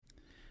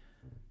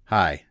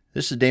Hi,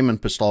 this is Damon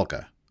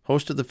Pistolka,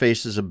 host of The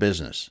Faces of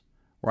Business,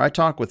 where I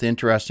talk with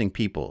interesting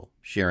people,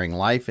 sharing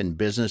life and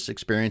business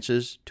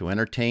experiences to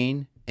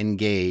entertain,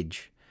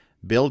 engage,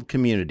 build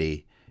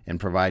community, and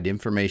provide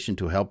information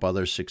to help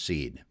others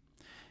succeed.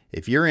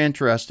 If you're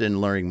interested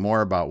in learning more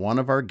about one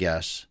of our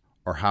guests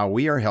or how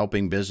we are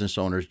helping business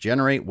owners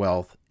generate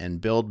wealth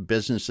and build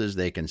businesses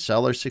they can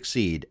sell or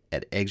succeed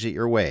at Exit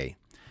Your Way,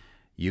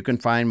 you can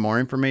find more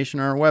information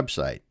on our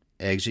website,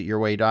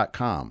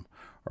 exityourway.com,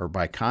 or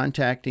by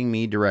contacting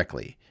me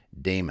directly,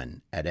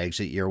 Damon at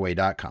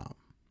exityourway.com.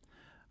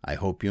 I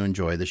hope you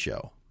enjoy the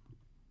show.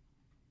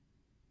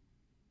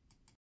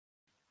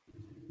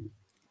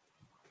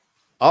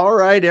 All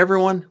right,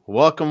 everyone.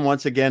 Welcome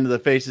once again to the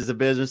Faces of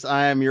Business.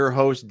 I am your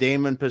host,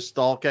 Damon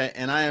Pistolka,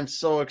 and I am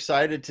so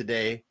excited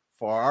today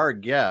for our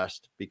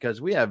guest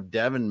because we have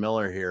Devin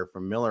Miller here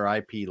from Miller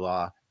IP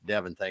Law.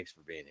 Devin, thanks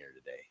for being here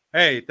today.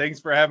 Hey, thanks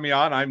for having me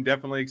on. I'm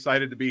definitely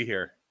excited to be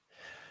here.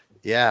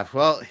 Yeah,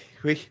 well,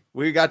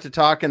 we got to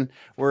talking.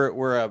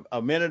 We're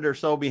a minute or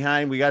so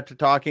behind. We got to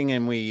talking,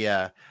 and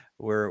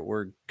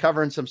we're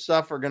covering some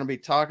stuff we're going to be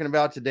talking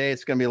about today.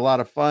 It's going to be a lot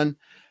of fun.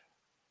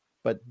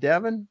 But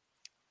Devin,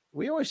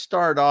 we always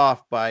start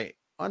off by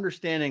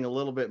understanding a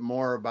little bit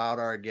more about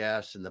our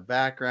guests and the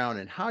background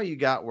and how you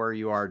got where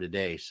you are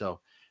today. So,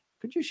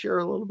 could you share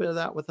a little bit of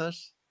that with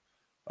us?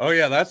 Oh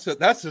yeah, that's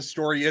a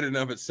story in and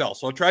of itself.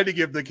 So I'll try to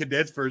give the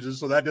condensed version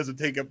so that doesn't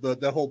take up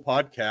the whole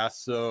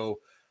podcast. So,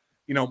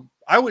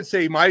 I would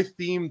say my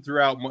theme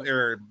throughout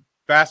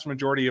vast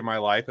majority of my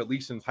life, at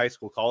least since high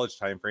school, college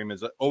time frame,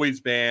 has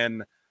always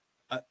been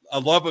a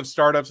love of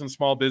startups and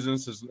small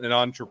businesses and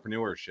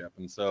entrepreneurship.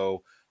 And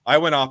so I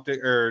went off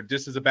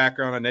just as a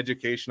background on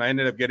education, I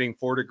ended up getting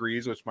 4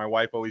 degrees, which my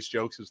wife always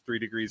jokes is 3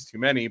 degrees too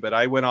many. But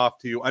I went off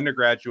to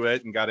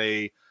undergraduate and got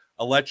a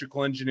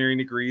electrical engineering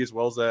degree as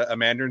well as a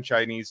Mandarin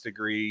Chinese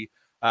degree.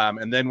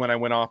 And then when I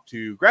went off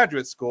to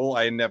graduate school,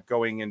 I ended up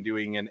going and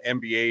doing an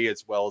MBA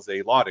as well as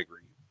a law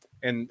degree.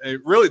 And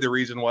really the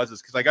reason was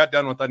because I got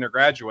done with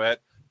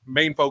undergraduate,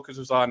 main focus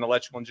was on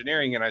electrical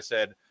engineering. And I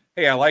said,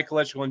 hey, I like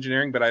electrical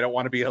engineering, but I don't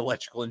want to be an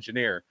electrical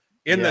engineer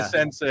in the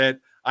sense that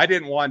I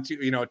didn't want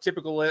to,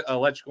 typical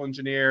electrical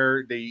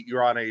engineer,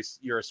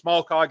 you're a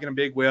small cog in a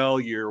big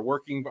wheel. You're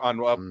working on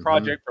a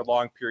project for a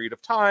long period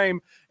of time,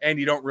 and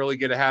you don't really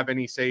get to have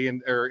any say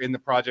in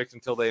the project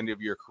until the end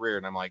of your career.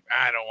 And I'm like,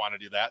 I don't want to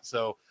do that.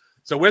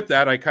 So with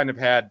that, I kind of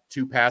had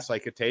 2 paths I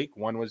could take.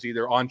 One was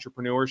either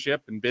entrepreneurship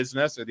and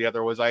business, or the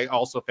other was I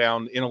also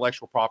found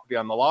intellectual property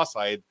on the law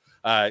side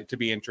to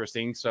be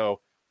interesting.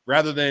 So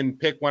rather than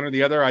pick one or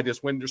the other, I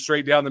just went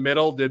straight down the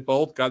middle, did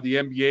both, got the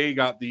MBA,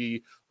 got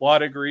the law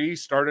degree,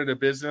 started a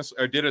business,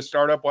 or did a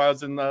startup while I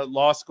was in the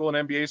law school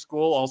and MBA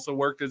school, also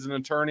worked as an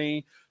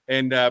attorney,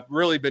 and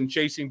really been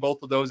chasing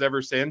both of those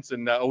ever since,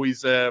 and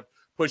always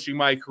pushing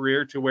my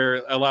career to where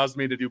it allows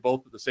me to do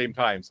both at the same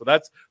time. So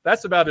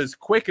that's about as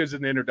quick as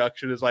an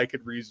introduction as I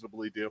could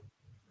reasonably do.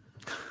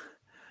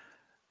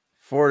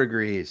 4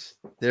 degrees.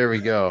 There we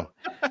go.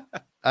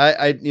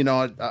 I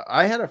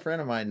had a friend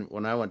of mine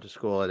when I went to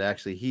school.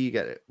 He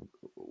got a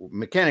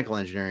mechanical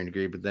engineering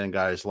degree, but then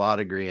got his law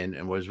degree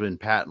and was in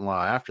patent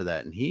law after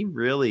that. And he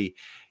really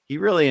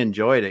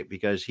enjoyed it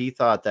because he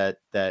thought that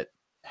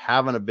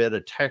having a bit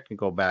of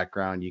technical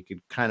background, you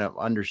could kind of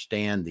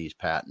understand these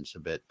patents a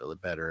bit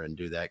better and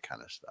do that kind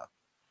of stuff.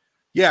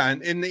 Yeah.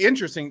 And the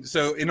interesting,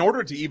 so in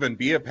order to even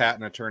be a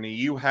patent attorney,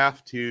 you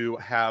have to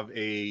have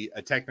a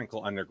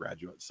technical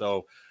undergraduate.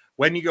 So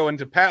when you go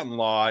into patent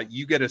law,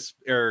 you get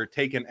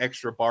take an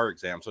extra bar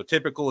exam. So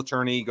typical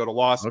attorney, you go to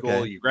law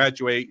school, You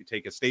graduate, you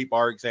take a state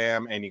bar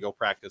exam, and you go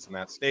practice in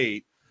that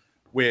state.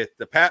 With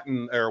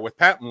patent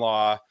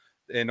law,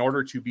 in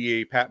order to be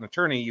a patent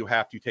attorney, you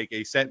have to take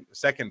a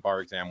second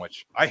bar exam,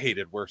 which I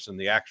hated worse than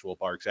the actual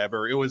bar exam.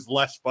 It was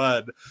less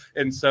fun.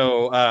 And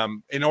so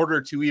in order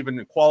to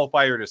even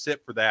qualify or to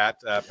sit for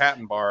that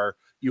patent bar,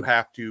 you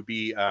have to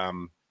be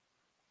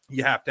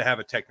you have to have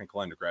a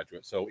technical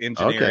undergraduate. So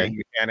engineering,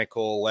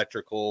 mechanical,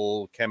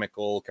 electrical,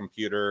 chemical,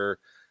 computer,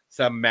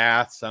 some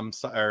math, some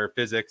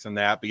physics and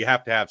that, but you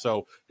have to have,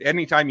 so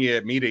anytime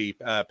you meet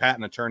a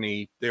patent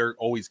attorney, they're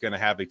always going to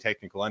have a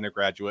technical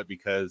undergraduate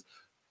because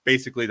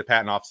basically the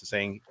patent office is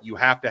saying you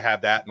have to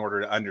have that in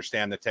order to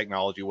understand the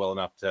technology well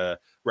enough to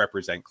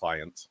represent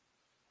clients.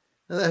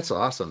 That's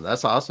awesome.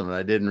 That's awesome. And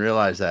I didn't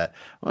realize that.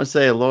 I want to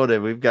say hello to,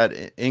 we've got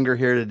Inger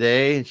here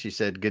today, and she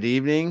said, good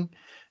evening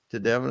to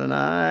Devin and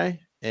I.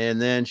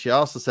 And then she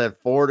also said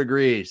 4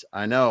 degrees.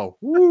 I know.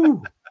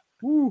 Woo.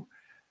 Woo.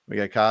 We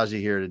got Kazi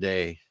here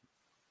today.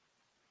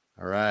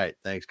 All right.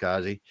 Thanks,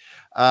 Kazi.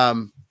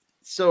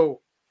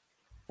 So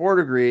 4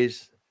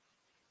 degrees.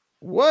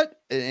 What,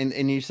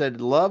 and you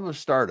said love of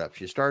startups.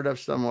 You started up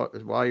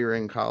somewhat while you're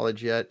in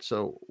college yet.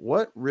 So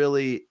what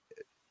really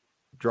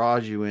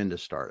draws you into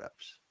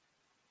startups?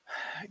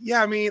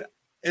 Yeah, I mean,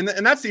 and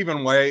that's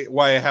even why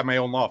I have my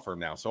own law firm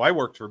now. So I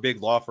worked for a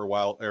big law for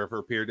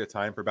a period of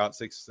time, for about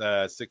six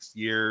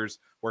years,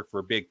 worked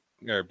for big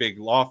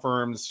law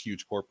firms,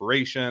 huge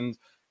corporations.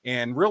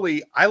 And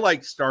really, I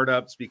like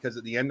startups because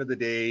at the end of the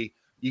day,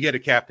 you get to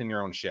captain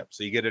your own ship.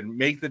 So you get to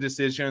make the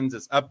decisions.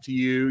 It's up to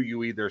you.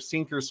 You either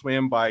sink or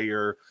swim by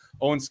your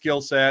own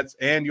skill sets,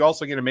 and you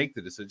also get to make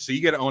the decision. So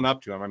you get to own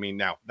up to them. I mean,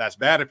 now that's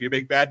bad if you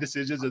make bad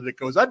decisions and it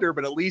goes under,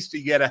 but at least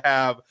you get to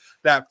have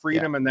that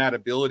freedom and that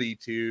ability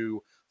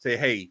to say,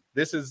 hey,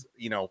 this is,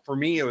 for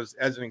me, it was,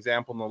 as an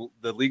example, in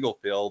the legal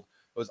field,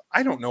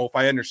 I don't know if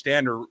I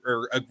understand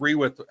or agree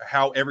with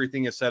how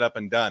everything is set up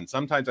and done.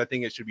 Sometimes I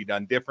think it should be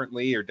done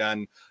differently or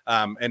done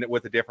and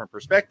with a different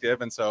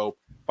perspective. And so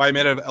if I'm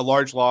at a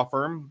large law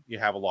firm, you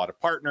have a lot of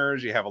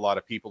partners, you have a lot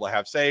of people that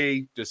have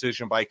say,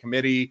 decision by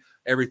committee,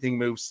 everything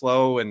moves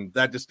slow, and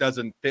that just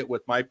doesn't fit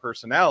with my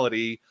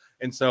personality.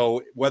 And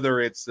so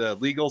whether it's the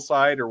legal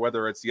side or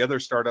whether it's the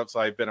other startups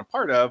I've been a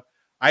part of,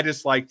 I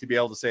just like to be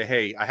able to say,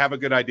 hey, I have a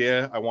good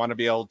idea. I want to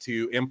be able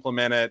to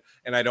implement it.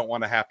 And I don't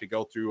want to have to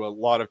go through a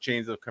lot of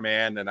chains of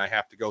command, and I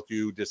have to go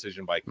through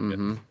decision by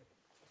committee.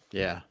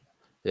 Mm-hmm.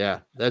 Yeah,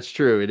 that's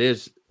true. It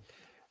is.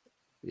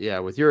 Yeah.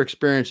 With your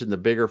experience in the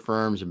bigger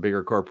firms and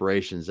bigger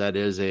corporations, that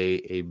is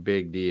a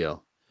big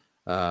deal.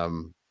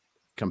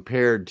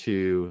 Compared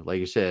to, like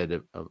you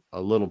said, a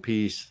little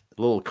piece,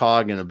 a little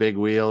cog in a big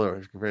wheel,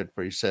 or compared to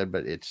what you said,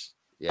 but it's,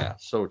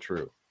 so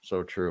true.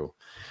 So true.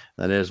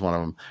 That is one of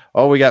them.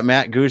 Oh, we got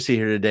Matt Goosey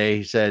here today.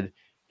 He said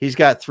he's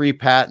got 3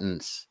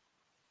 patents,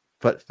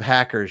 but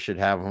hackers should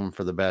have them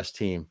for the best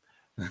team.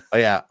 Oh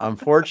yeah.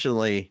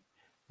 Unfortunately,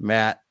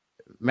 Matt's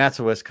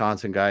a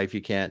Wisconsin guy, if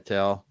you can't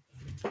tell.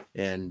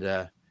 And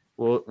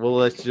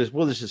we'll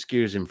just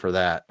excuse him for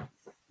that.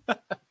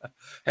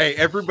 Hey,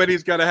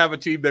 everybody's got to have a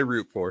team they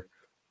root for.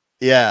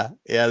 Yeah,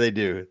 they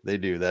do.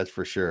 That's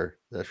for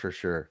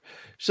sure.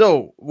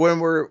 So when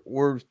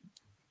we're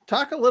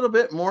talk a little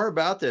bit more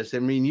about this. I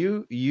mean,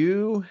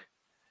 you've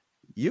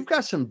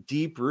got some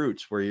deep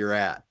roots where you're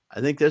at. I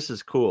think this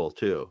is cool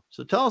too.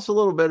 So tell us a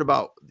little bit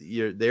about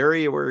the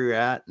area where you're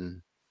at.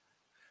 And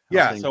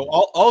so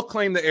I'll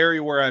claim the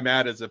area where I'm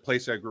at as a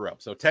place I grew up.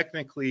 So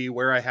technically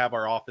where I have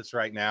our office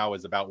right now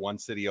is about 1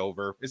 city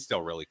over. It's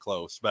still really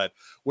close, but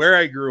where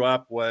I grew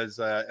up was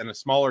in a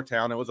smaller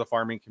town. It was a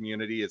farming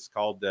community. It's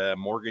called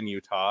Morgan,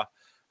 Utah.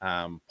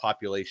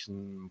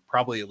 Population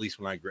probably, at least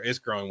when I grew, it's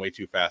growing way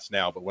too fast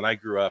now, but when I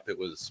grew up it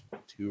was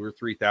 2,000 or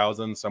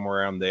 3,000, somewhere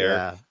around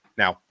there.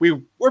 Now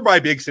we're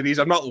by big cities.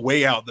 I'm not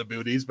way out in the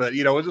booties, but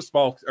it was a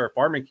small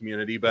farming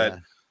community. But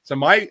so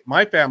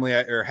my family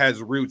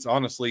has roots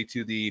honestly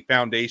to the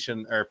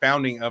foundation or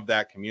founding of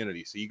that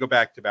community. So you go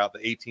back to about the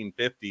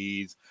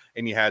 1850s,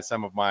 and you had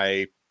some of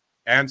my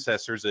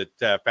ancestors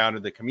that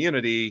founded the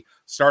community,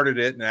 started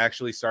it, and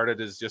actually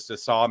started as just a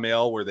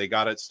sawmill where they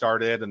got it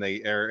started, and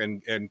they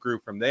and grew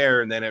from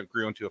there, and then it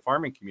grew into a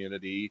farming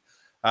community.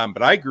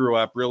 But I grew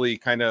up really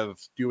kind of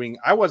doing,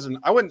 I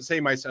wouldn't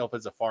say myself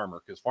as a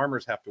farmer, because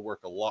farmers have to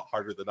work a lot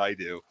harder than I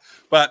do.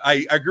 But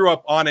I grew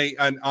up on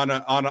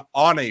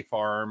a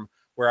farm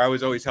where I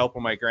was always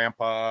helping my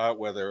grandpa,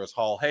 whether it was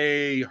haul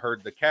hay,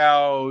 herd the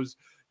cows,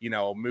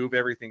 move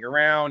everything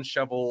around,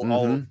 shovel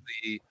all of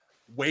the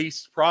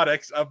waste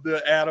products of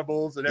the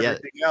animals and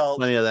everything else.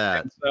 Plenty of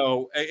that. And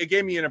so it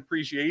gave me an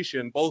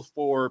appreciation both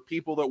for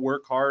people that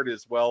work hard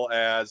as well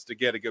as to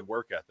get a good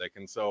work ethic.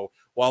 And so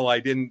while I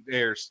didn't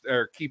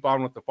keep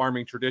on with the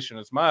farming tradition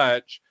as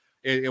much,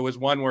 it was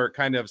one where it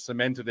kind of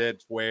cemented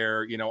it,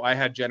 where, I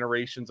had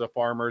generations of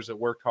farmers that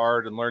worked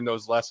hard and learned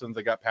those lessons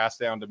that got passed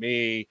down to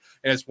me.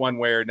 And it's one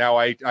where now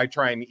I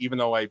try, and even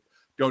though I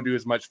don't do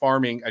as much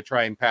farming, I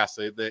try and pass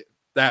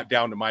that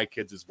down to my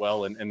kids as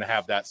well, and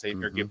have that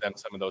same, or give them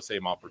some of those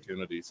same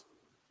opportunities.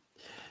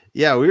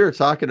 Yeah, we were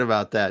talking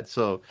about that.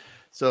 So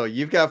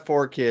you've got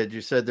 4 kids. You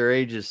said their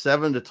ages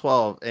 7 to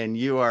 12, and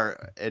you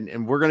are,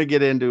 and we're going to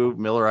get into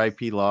Miller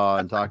IP law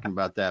and talking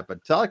about that.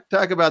 But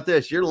talk about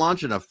this. You're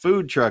launching a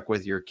food truck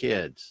with your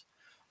kids.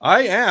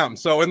 I am.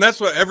 So, and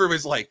that's what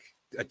everybody's like,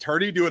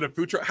 attorney doing a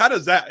food truck. How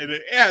does that?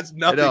 It has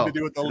nothing to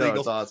do with the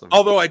legal. Awesome.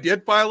 Although I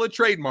did file a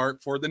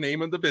trademark for the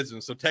name of the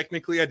business, so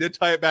technically I did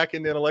tie it back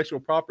into intellectual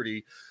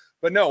property.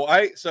 But no,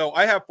 I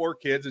have 4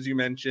 kids, as you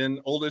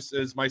mentioned. Oldest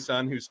is my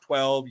son, who's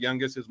 12.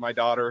 Youngest is my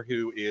daughter,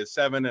 who is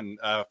 7, and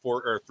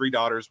 3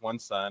 daughters, 1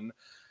 son.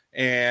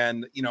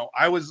 And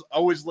I was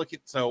always looking.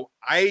 So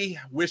I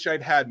wish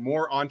I'd had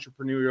more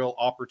entrepreneurial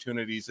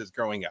opportunities as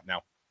growing up.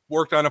 Now,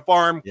 worked on a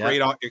farm,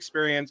 great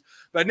experience,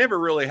 but I never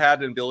really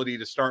had an ability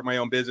to start my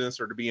own business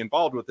or to be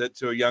involved with it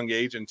to a young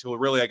age until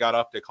really I got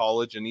up to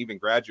college and even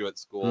graduate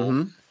school.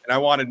 And I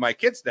wanted my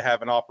kids to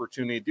have an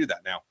opportunity to do that.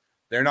 Now,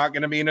 they're not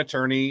going to be an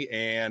attorney,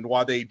 and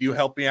while they do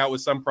help me out with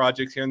some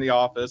projects here in the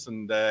office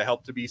and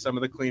help to be some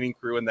of the cleaning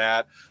crew and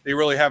that, they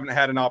really haven't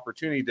had an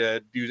opportunity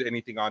to do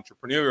anything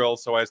entrepreneurial.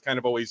 So I was kind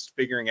of always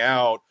figuring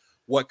out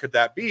what could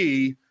that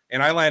be.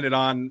 And I landed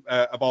on,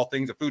 of all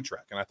things, a food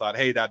truck. And I thought,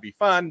 hey, that'd be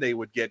fun. They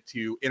would get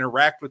to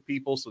interact with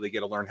people. So they get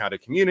to learn how to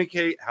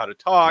communicate, how to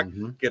talk,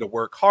 get to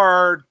work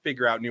hard,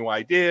 figure out new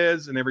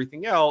ideas and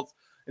everything else.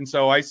 And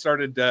so I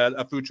started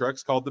a food truck.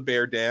 It's called the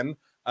Bear Den.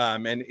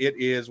 And it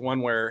is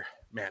one where,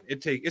 man,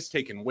 it's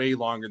taken way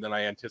longer than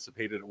I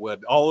anticipated it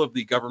would. All of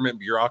the government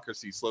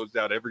bureaucracy slows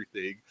down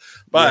everything.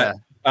 But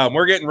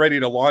we're getting ready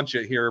to launch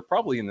it here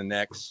probably in the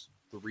next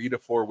 3 to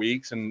 4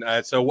 weeks. And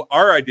so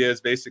our idea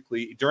is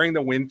basically during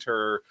the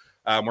winter,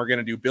 we're going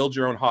to do build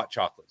your own hot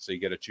chocolate. So you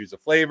get to choose a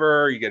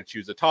flavor, you get to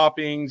choose the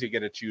toppings, you get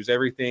to choose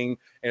everything.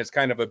 And it's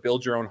kind of a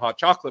build your own hot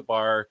chocolate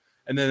bar.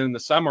 And then in the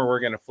summer, we're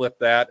going to flip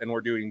that and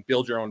we're doing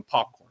build your own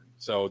popcorn.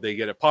 So they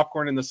get a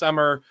popcorn in the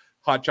summer,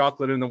 hot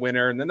chocolate in the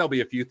winter, and then there'll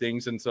be a few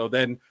things. And so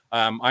then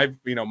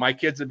my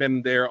kids have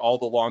been there all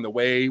along the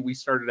way. We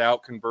started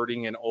out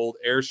converting an old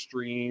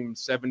Airstream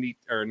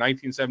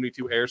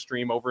 1972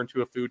 Airstream over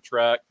into a food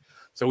truck.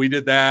 So we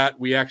did that.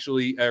 We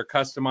actually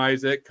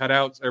customized it, cut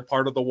out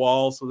part of the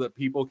wall so that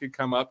people could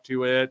come up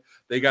to it.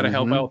 They got to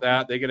help out with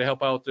that. They got to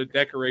help out with the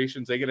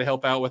decorations. They got to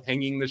help out with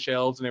hanging the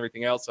shelves and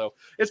everything else. So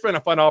it's been a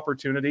fun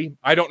opportunity.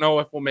 I don't know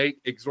if we'll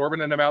make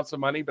exorbitant amounts of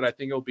money, but I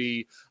think it'll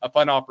be a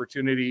fun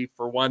opportunity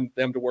for one,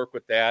 them to work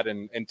with that,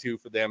 and two,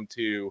 for them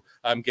to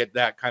get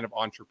that kind of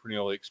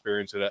entrepreneurial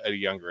experience at a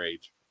younger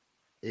age.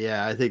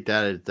 Yeah, I think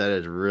that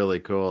is really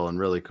cool, and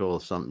really cool.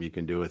 Something you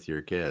can do with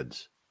your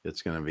kids.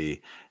 It's gonna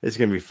be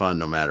fun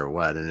no matter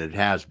what, and it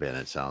has been.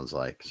 It sounds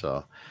like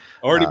so.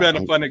 Already been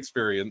a fun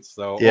experience.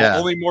 So yeah,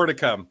 only more to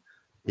come.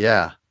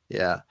 Yeah.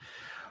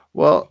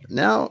 Well,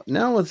 now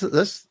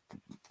let's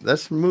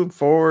move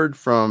forward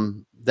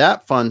from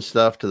that fun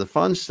stuff to the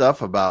fun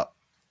stuff about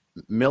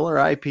Miller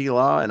IP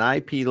law and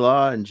IP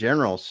law in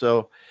general.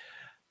 So,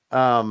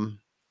 looking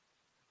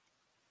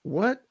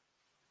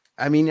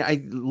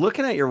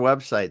at your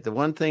website, the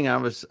one thing I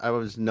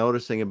was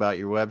noticing about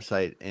your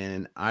website,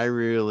 and I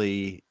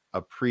really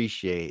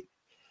appreciate,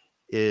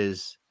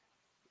 is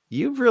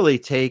you've really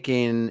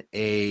taken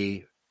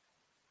I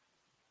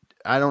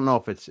don't know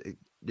if it's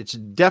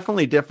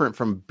definitely different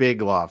from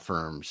big law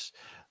firms,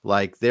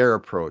 like their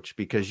approach,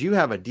 because you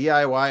have a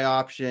DIY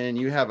option,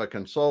 you have a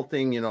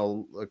consulting,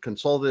 a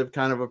consultative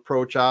kind of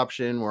approach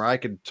option where I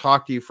could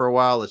talk to you for a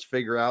while, let's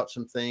figure out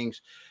some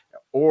things.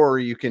 Or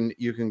you can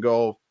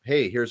go,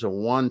 hey, here's a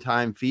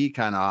one-time fee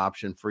kind of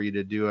option for you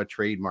to do a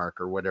trademark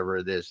or whatever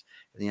it is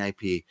in the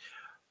IP.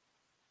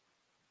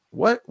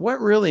 What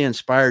really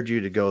inspired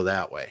you to go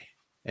that way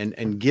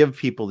and give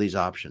people these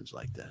options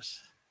like this?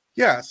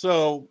 Yeah.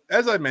 So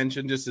as I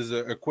mentioned, just as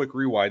a quick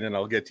rewind, and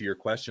I'll get to your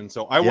question.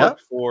 So I work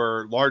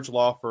for large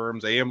law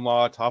firms, AM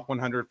Law, top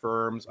 100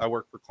 firms. I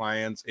work for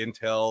clients,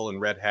 Intel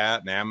and Red Hat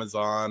and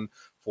Amazon,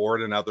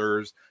 Ford and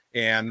others.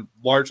 And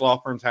large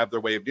law firms have their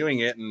way of doing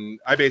it. And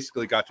I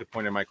basically got to a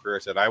point in my career, I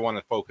said, I want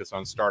to focus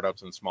on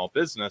startups and small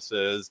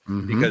businesses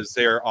because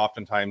they're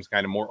oftentimes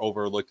kind of more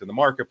overlooked in the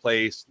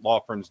marketplace.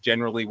 Law firms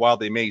generally, while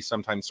they may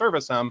sometimes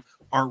service them,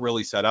 aren't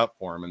really set up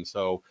for them. And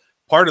so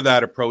part of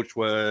that approach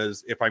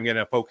was, if I'm going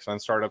to focus on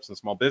startups and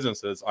small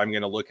businesses, I'm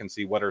going to look and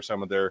see what are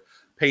some of their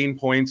pain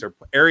points or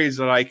areas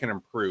that I can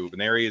improve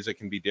and areas that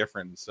can be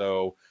different.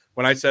 So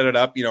when I set it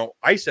up,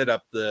 I set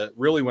up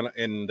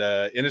and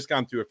it's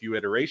gone through a few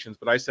iterations,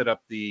 but I set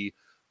up the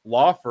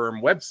law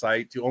firm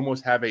website to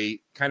almost have a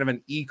kind of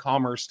an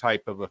e-commerce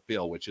type of a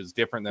feel, which is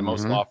different than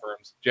most law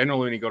firms.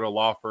 Generally, when you go to a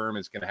law firm,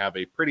 it's going to have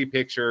a pretty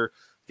picture,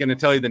 going to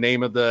tell you the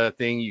name of the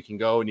thing. You can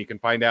go and you can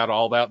find out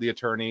all about the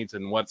attorneys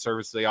and what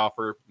service they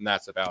offer, and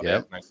that's about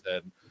it. And I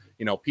said,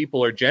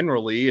 people are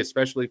generally,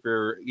 especially if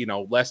you're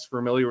less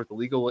familiar with the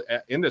legal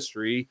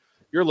industry,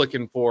 you're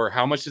looking for,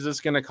 how much is this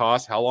going to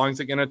cost? How long is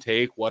it going to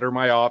take? What are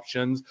my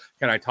options?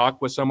 Can I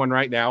talk with someone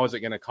right now? Is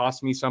it going to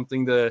cost me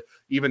something to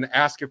even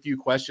ask a few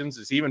questions?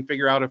 Is even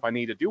figure out if I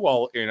need to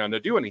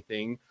do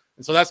anything?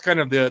 And so that's kind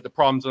of the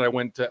problems that I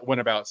went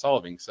about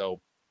solving. So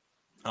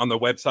on the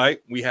website,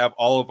 we have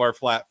all of our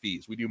flat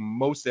fees. We do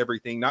most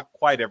everything, not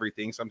quite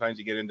everything. Sometimes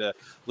you get into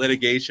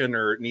litigation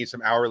or need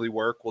some hourly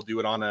work. We'll do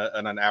it on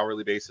an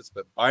hourly basis,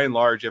 but by and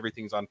large,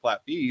 everything's on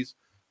flat fees.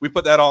 We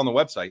put that all on the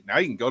website. Now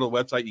you can go to the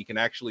website. You can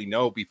actually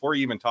know before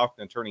you even talk to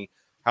the attorney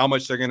how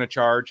much they're going to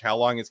charge, how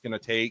long it's going to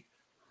take.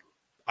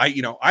 I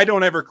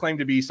don't ever claim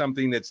to be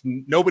something that's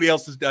nobody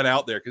else has done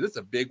out there, because it's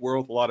a big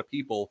world with a lot of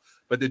people,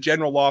 but the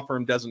general law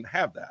firm doesn't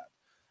have that.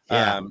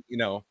 Yeah.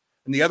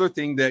 And the other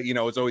thing that,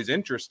 is always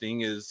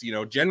interesting is,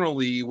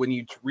 generally when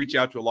you reach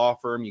out to a law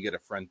firm, you get a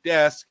front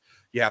desk.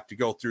 You have to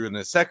go through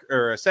a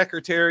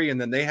secretary,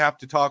 and then they have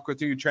to talk with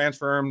you,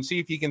 transfer them, see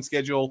if you can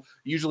schedule.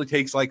 Usually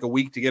takes like a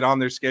week to get on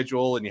their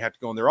schedule, and you have to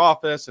go in their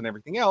office and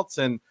everything else.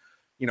 And,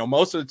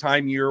 most of the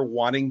time you're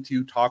wanting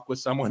to talk with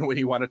someone when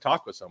you want to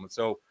talk with someone.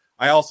 So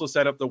I also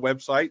set up the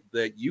website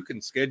that you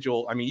can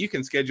schedule. You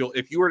can schedule,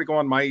 if you were to go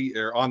on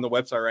the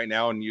website right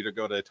now and you to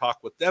go to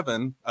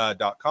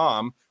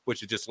talkwithdevin.com,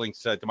 which it just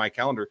links to my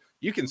calendar,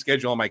 you can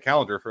schedule on my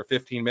calendar for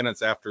 15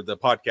 minutes after the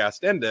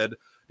podcast ended,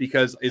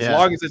 because as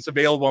long as it's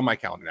available on my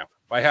calendar. Now,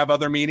 if I have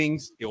other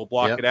meetings, it will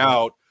block it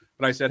out.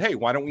 But I said, hey,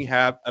 why don't we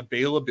have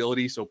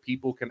availability so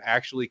people can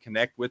actually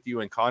connect with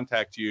you and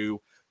contact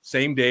you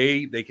same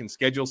day? They can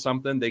schedule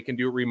something. They can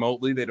do it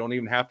remotely. They don't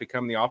even have to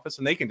come in the office,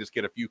 and they can just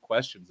get a few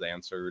questions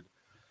answered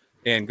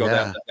and go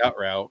that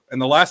route.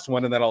 And the last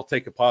one, and then I'll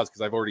take a pause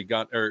because I've already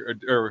got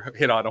or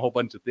hit on a whole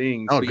bunch of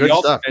things. Oh, good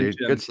stuff, dude.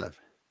 Good stuff.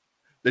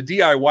 The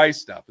DIY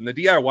stuff. And the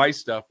DIY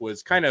stuff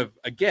was kind of,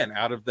 again,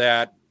 out of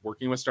that,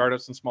 working with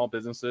startups and small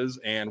businesses.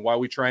 And while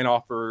we try and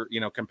offer,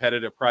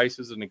 competitive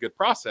prices and a good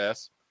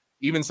process,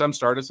 even some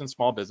startups and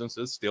small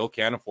businesses still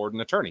can't afford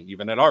an attorney,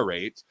 even at our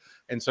rates.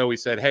 And so we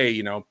said,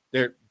 hey,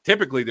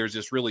 there's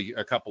just really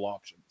a couple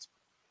options.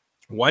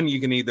 One,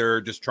 you can either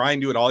just try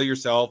and do it all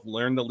yourself,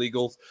 learn the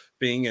legal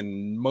thing,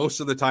 and most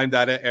of the time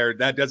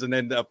that doesn't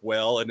end up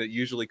well, and it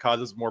usually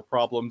causes more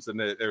problems than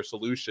their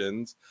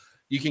solutions.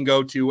 You can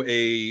go to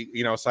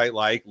a site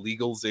like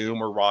LegalZoom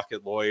or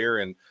Rocket Lawyer,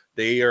 and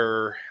they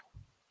are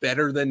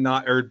better than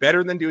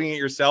doing it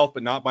yourself,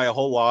 but not by a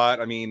whole lot.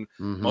 I mean,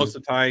 most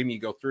of the time you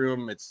go through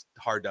them, it's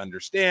hard to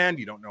understand.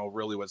 You don't know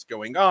really what's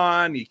going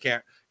on. You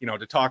can't,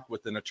 to talk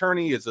with an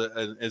attorney is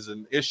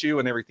an issue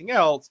and everything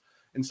else.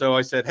 And so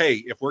I said, hey,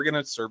 if we're going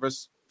to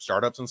service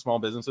startups and small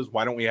businesses,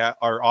 why don't we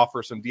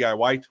offer some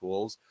DIY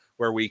tools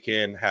where we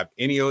can have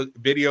any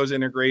videos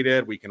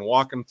integrated? We can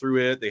walk them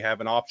through it. They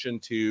have an option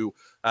to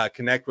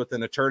connect with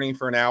an attorney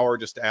for an hour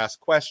just to ask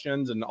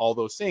questions and all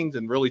those things,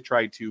 and really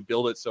try to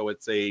build it so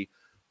it's a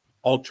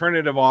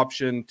alternative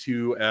option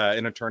to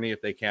an attorney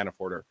if they can't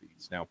afford our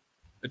fees. Now,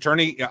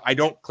 attorney, I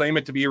don't claim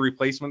it to be a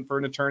replacement for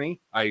an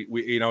attorney.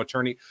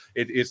 Attorney,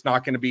 it's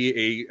not going to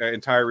be an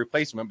entire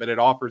replacement, but it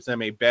offers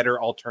them a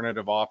better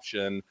alternative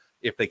option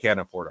if they can't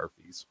afford our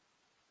fees.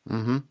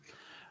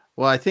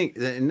 Well, I think,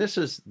 and this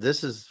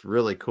is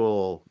really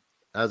cool.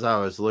 As I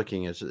was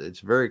looking, it's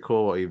very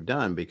cool what you've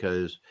done,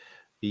 because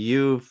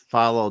you've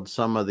followed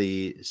some of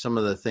the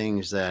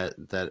things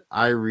that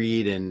I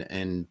read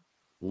and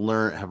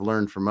have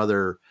learned from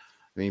other,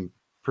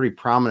 pretty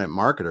prominent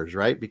marketers,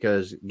 right?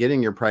 Because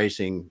getting your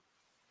pricing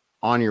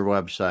on your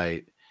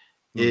website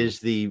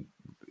is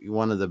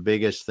one of the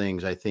biggest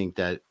things I think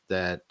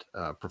that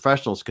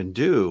professionals can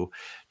do,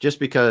 just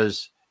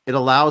because it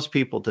allows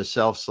people to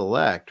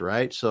self-select,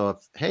 right? So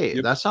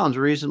that sounds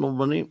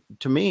reasonable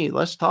to me,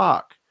 let's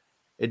talk.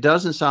 It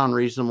doesn't sound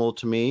reasonable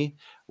to me.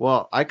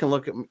 Well, I can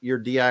look at your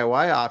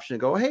DIY option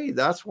and go, hey,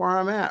 that's where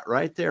I'm at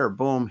right there.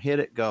 Boom, hit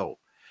it, go.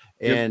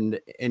 And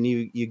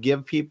you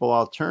give people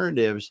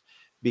alternatives,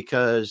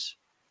 because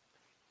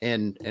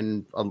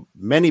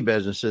many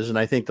businesses, and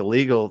I think the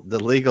legal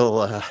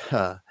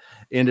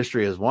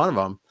industry is one of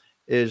them,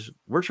 is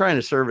we're trying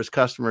to service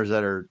customers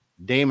that are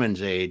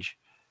Damon's age,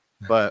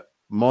 but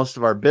most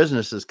of our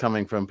business is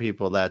coming from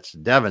people that's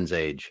Devin's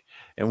age,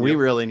 and we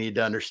really need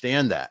to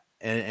understand that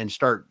and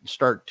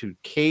start to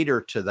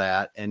cater to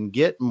that and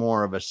get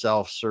more of a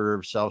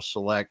self-serve,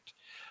 self-select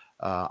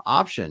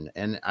option.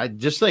 And I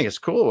just think it's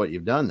cool what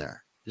you've done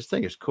there. Just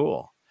think it's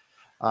cool.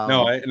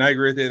 I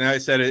agree with it. And I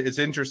said it's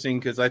interesting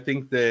because I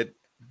think that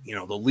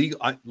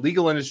the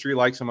legal industry,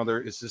 like some other,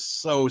 is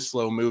just so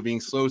slow moving,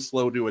 so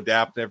slow to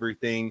adapt to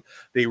everything.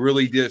 They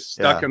really just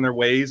stuck in their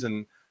ways,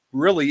 and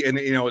really, and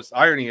its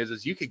irony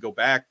is you could go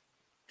back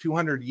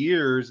 200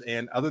 years,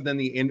 and other than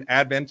the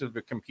advent of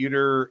the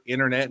computer,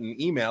 internet,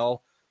 and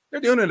email, they're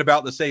doing it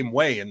about the same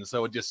way. And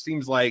so it just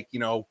seems like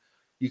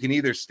you can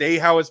either stay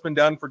how it's been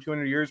done for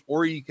 200 years,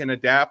 or you can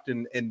adapt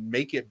and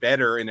make it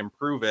better and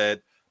improve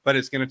it. But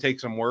it's going to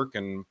take some work,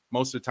 and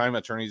most of the time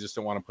attorneys just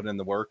don't want to put in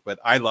the work, but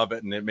I love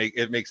it, and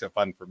it makes it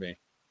fun for me.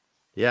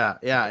 Yeah.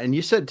 And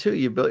you said too,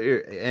 you built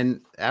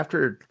and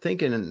after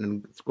thinking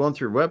and going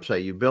through your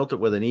website, you built it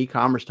with an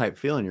e-commerce type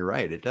feeling. You're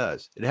right. It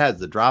does. It has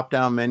the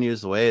drop-down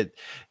menus, the way it,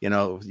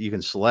 you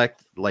can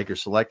select like you're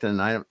selecting an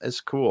item.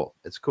 It's cool.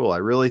 It's cool. I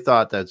really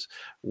thought that's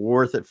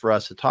worth it for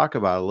us to talk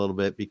about a little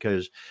bit,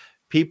 because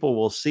people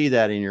will see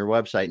that in your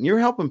website, and you're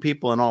helping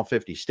people in all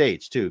 50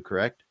 states too,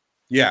 correct?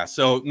 Yeah.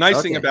 So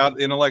nice thing about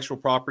intellectual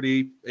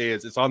property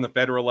is it's on the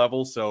federal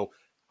level. So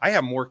I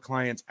have more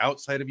clients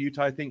outside of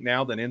Utah, I think,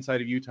 now than inside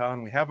of Utah.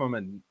 And we have them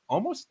in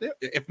almost,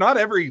 if not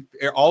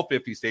all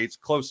 50 states,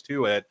 close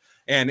to it.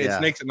 And it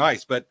makes it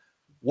nice. But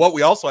what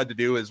we also had to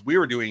do is we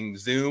were doing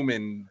Zoom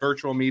and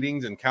virtual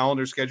meetings and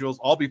calendar schedules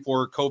all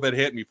before COVID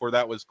hit and before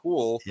that was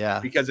cool. Yeah.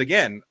 Because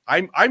again,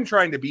 I'm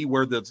trying to be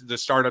where the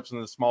startups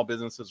and the small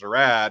businesses are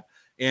at.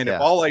 And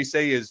if all I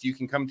say is you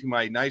can come to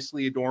my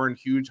nicely adorned,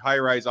 huge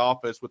high-rise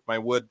office with my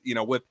wood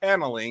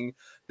paneling,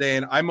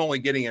 then I'm only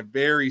getting a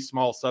very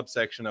small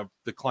subsection of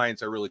the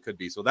clients I really could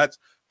be. So that's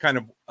kind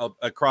of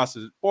across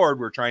the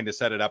board. We're trying to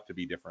set it up to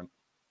be different.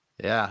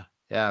 Yeah.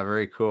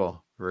 Very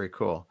cool. Very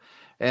cool.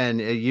 And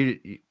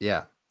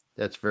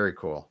that's very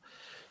cool.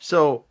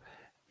 So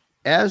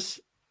as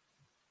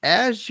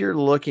you're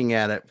looking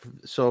at it,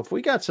 so if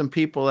we got some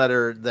people that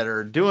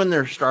are doing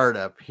their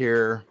startup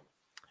here,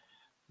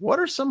 what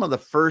are some of the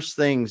first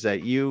things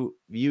that you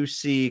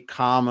see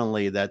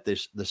commonly that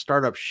the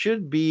startup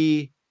should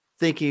be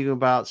thinking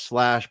about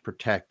 /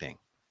 protecting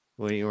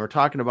when you were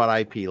talking about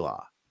IP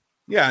law?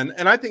 Yeah,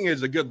 and I think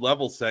it's a good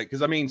level set,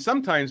 because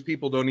sometimes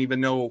people don't even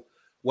know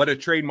what a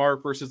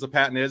trademark versus a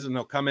patent is, and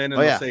they'll come in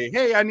and they'll say,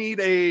 "Hey, I need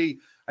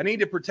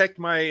to protect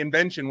my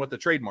invention with a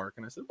trademark."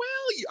 And I said, "Well,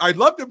 I'd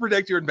love to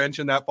protect your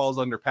invention. That falls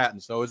under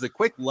patent." So as a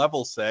quick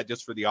level set,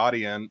 just for the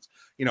audience,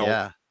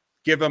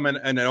 give them an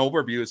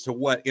overview as to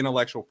what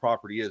intellectual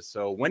property is.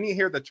 So when you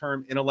hear the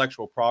term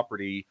intellectual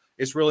property,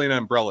 it's really an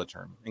umbrella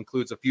term. It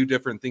includes a few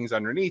different things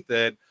underneath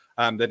it.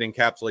 that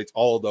encapsulates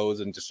all of those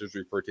and just is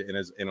referred to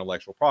as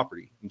intellectual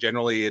property. And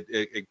generally,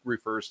 it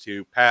refers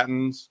to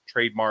patents,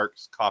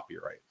 trademarks,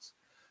 copyrights.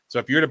 So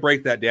if you're to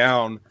break that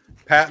down,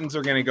 patents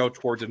are going to go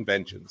towards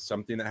inventions,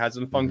 something that has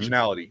a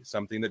functionality,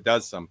 something that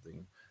does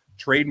something.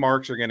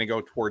 Trademarks are going to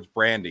go towards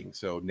branding.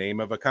 So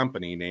name of a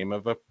company, name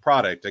of a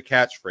product, a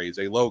catchphrase,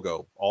 a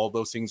logo, all of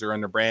those things are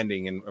under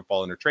branding and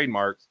fall under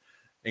trademarks.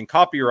 And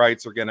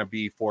copyrights are going to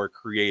be for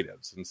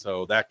creatives. And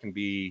so that can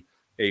be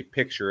a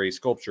picture, a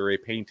sculpture, a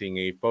painting,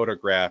 a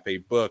photograph, a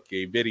book,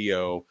 a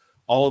video.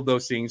 All of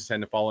those things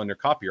tend to fall under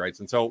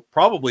copyrights. And so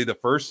probably the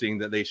first thing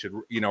that they should,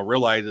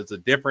 realize is the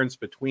difference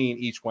between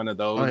each one of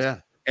those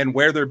and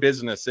where their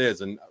business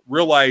is, and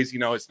realize,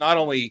 it's not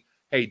only,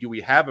 hey, do we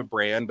have a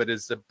brand, but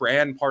is the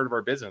brand part of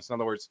our business? In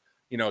other words,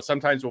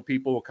 sometimes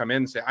people will come in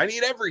and say, I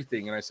need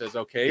everything. And I says,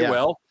 okay,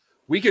 well,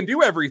 we can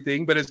do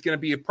everything, but it's going to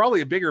be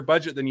probably a bigger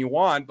budget than you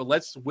want. But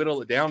let's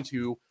whittle it down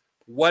to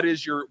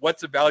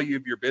what's the value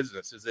of your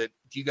business? Do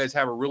you guys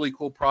have a really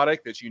cool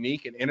product that's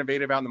unique and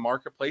innovative out in the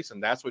marketplace,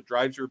 and that's what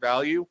drives your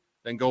value?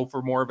 Then go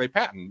for more of a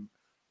patent.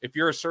 If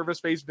you're a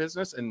service-based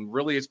business and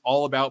really it's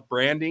all about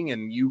branding,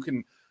 and you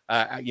can,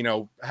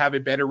 have a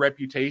better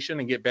reputation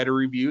and get better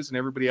reviews than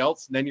everybody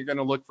else, then you're going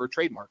to look for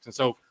trademarks. And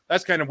so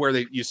that's kind of where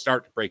you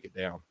start to break it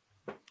down.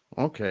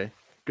 Okay,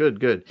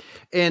 good.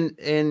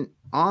 And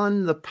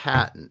on the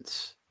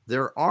patents,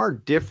 there are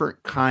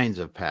different kinds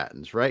of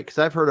patents, right? Because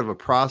I've heard of a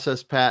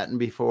process patent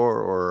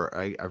before, or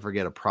I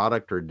forget, a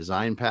product or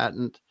design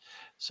patent.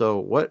 So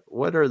what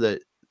are can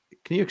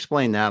you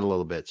explain that a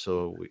little bit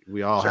so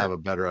we all have a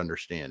better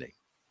understanding?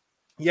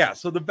 Yeah.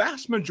 So the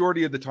vast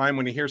majority of the time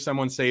when you hear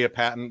someone say a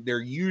patent, they're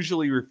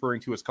usually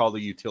referring to what's called a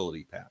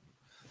utility patent.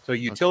 So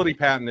utility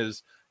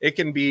patent it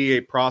can be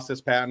a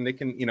process patent. It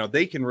can,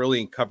 they can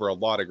really cover a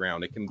lot of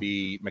ground. It can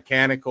be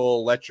mechanical,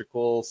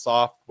 electrical,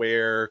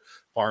 software,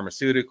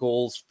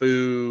 pharmaceuticals,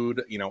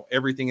 food,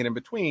 everything in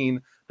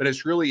between. But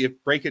it's really,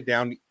 if break it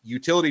down,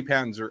 utility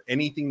patents are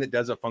anything that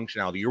does a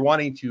functionality. You're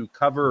wanting to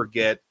cover or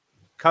get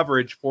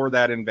coverage for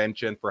that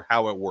invention, for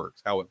how it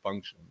works, how it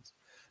functions.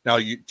 Now,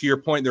 to your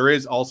point, there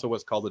is also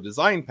what's called a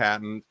design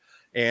patent.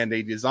 And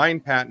a design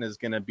patent is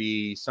going to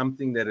be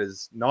something that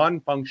is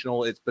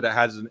non-functional, but it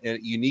has a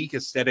unique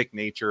aesthetic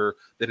nature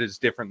that is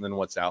different than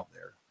what's out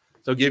there.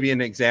 So I'll give you an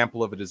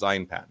example of a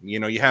design patent.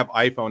 You have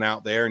iPhone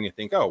out there and you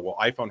think, oh, well,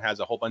 iPhone has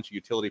a whole bunch of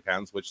utility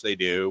patents, which they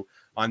do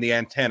on the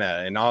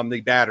antenna and on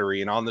the battery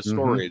and on the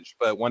storage.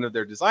 But one of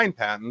their design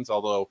patents,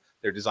 although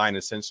their design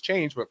has since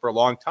changed, but for a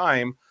long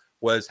time,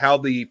 was how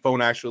the phone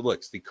actually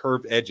looks, the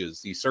curved edges,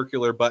 the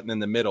circular button in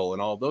the middle,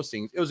 and all of those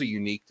things. It was a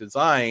unique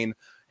design.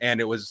 And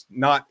it was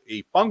not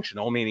a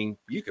functional, meaning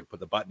you could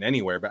put the button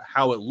anywhere, but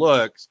how it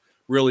looks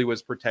really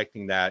was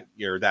protecting that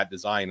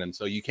design. And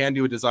so you can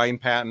do a design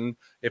patent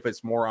if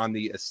it's more on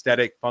the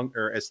aesthetic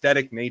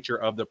nature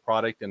of the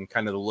product and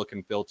kind of the look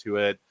and feel to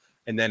it.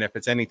 And then if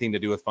it's anything to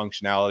do with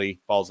functionality,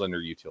 falls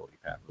under utility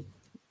patent.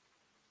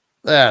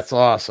 That's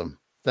awesome.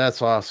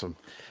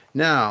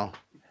 Now,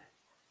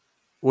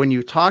 when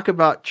you talk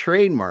about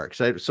trademarks,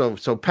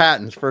 so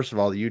patents, first of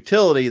all, the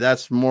utility,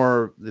 that's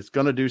more, it's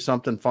going to do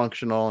something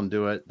functional and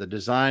do it. The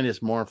design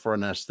is more for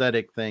an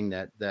aesthetic thing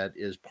that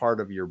is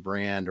part of your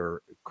brand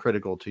or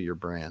critical to your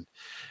brand.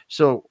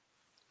 So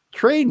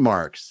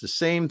trademarks, the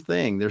same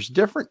thing. There's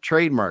different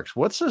trademarks.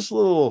 What's this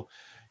little,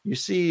 you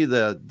see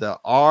the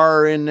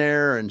R in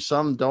there and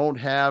some don't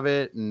have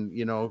it. And,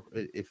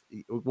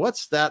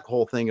 what's that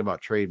whole thing about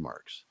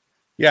trademarks?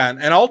 Yeah,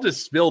 and I'll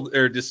dispel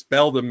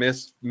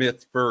the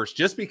myth first.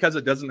 Just because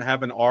it doesn't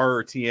have an R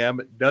or TM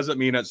doesn't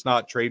mean it's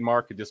not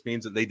trademark. It just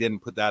means that they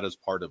didn't put that as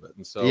part of it.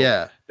 And so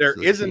there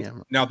isn't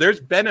TM. Now there's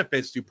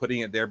benefits to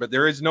putting it there, but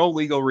there is no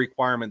legal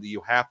requirement that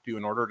you have to,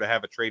 in order to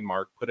have a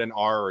trademark, put an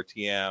R or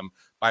TM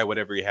by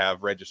whatever you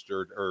have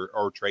registered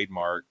or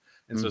trademarked.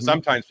 And so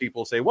sometimes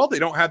people say, well, they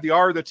don't have the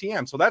R or the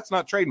TM, so that's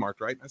not trademarked,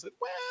 right? And I said,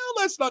 well,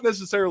 that's not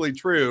necessarily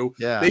true.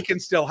 Yeah. They can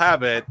still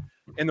have it.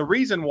 And the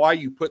reason why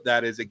you put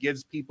that is it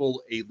gives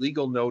people a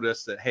legal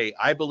notice that, hey,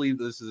 I believe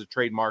this is a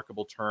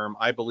trademarkable term.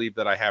 I believe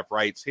that I have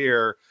rights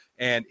here.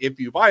 And if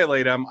you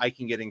violate them, I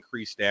can get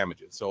increased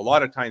damages. So a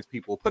lot of times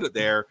people put it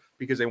there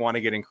because they want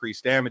to get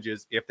increased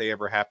damages if they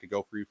ever have to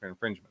go for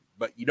infringement.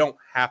 But you don't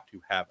have to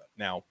have it.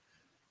 Now,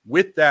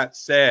 with that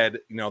said,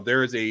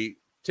 there is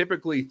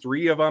typically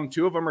three of them.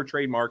 Two of them are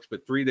trademarks,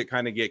 but three that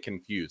kind of get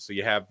confused. So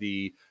you have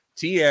the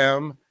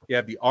TM, you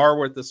have the R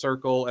with the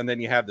circle, and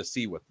then you have the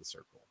C with the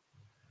circle.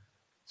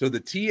 So the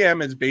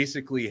TM is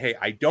basically, hey,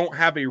 I don't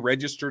have a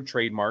registered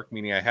trademark,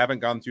 meaning I haven't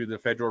gone through the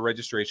federal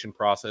registration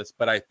process,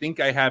 but I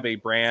think I have a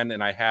brand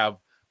and I have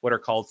what are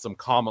called some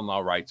common law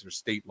rights or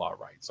state law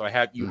rights. So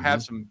you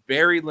have some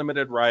very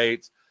limited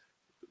rights.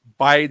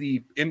 By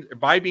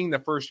being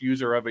the first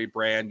user of a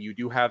brand, you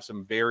do have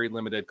some very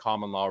limited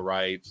common law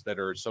rights that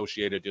are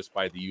associated just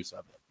by the use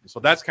of it. So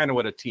that's kind of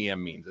what a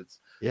TM means. It's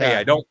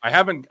hey, I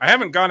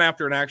haven't gone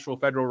after an actual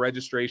federal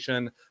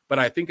registration, but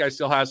I think I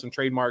still have some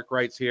trademark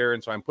rights here,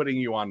 and so I'm putting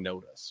you on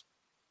notice.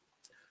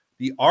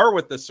 The R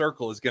with the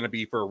circle is going to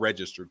be for a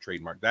registered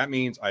trademark. That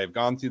means I have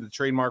gone through the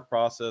trademark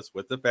process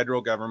with the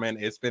federal government.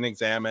 It's been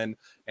examined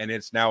and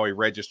it's now a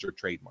registered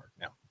trademark.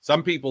 Now,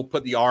 some people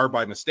put the R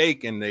by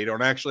mistake and they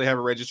don't actually have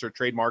a registered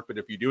trademark, but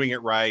if you're doing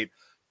it right,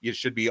 it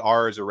should be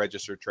R as a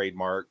registered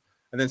trademark.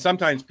 And then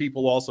sometimes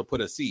people also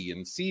put a C,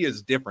 and C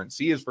is different.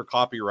 C is for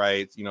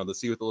copyrights, the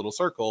C with the little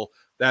circle,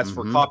 that's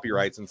for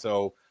copyrights. And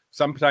so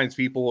sometimes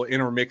people will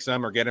intermix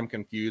them or get them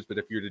confused. But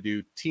if you're to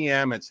do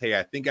TM, it's, hey,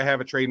 I think I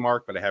have a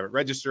trademark, but I haven't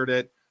registered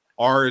it.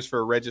 R is for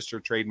a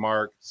registered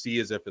trademark. C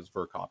is if it's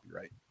for a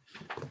copyright.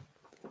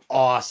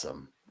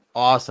 Awesome.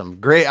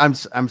 Great.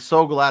 I'm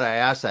so glad I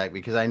asked that,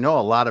 because I know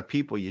a lot of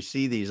people, you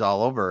see these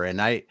all over,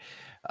 and I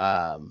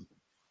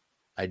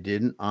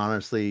didn't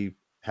honestly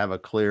have a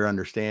clear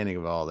understanding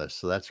of all this.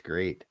 So that's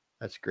great.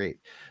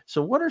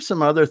 So what are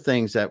some other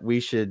things that we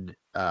should,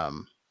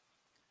 I'm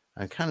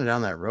kind of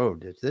down that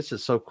road. This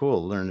is so cool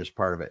to learn this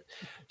part of it.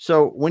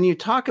 So when you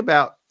talk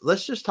about,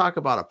 let's just talk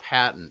about a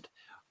patent.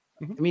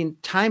 I mean,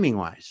 timing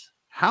wise,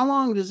 how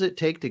long does it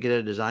take to get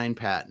a design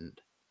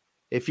patent?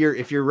 If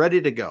you're ready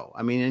to go,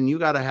 I mean, and you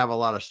got to have a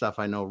lot of stuff,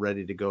 I know,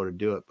 ready to go to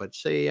do it, but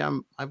say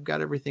I've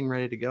got everything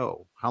ready to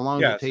go. How long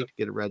does it take to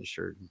get it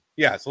registered?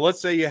 Yeah. So let's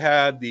say you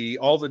had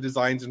all the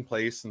designs in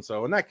place. And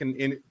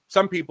that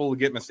some people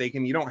get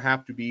mistaken. You don't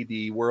have to be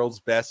the world's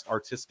best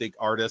artistic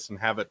artist and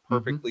have it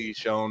perfectly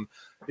shown.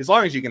 As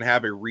long as you can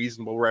have a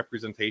reasonable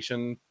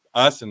representation,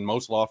 us and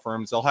most law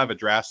firms, they'll have a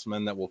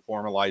draftsman that will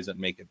formalize it and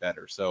make it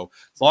better. So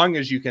as long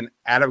as you can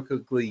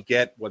adequately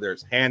get, whether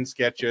it's hand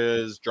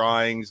sketches,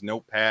 drawings,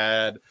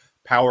 notepad,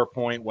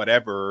 PowerPoint,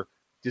 whatever,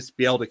 just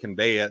be able to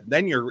convey it,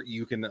 then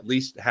you can at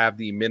least have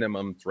the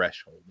minimum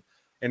threshold.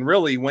 And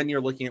really, when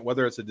you're looking at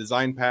whether it's a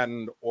design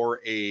patent or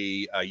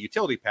a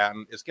utility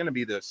patent, it's going to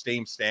be the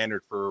same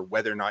standard for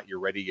whether or not you're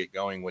ready to get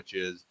going, which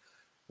is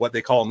what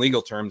they call in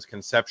legal terms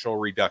conceptual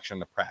reduction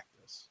to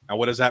practice. Now,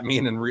 what does that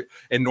mean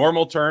in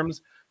normal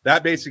terms?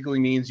 That basically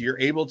means you're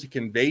able to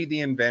convey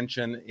the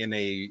invention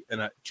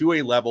to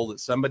a level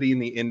that somebody in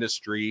the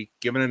industry,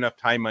 given enough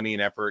time, money,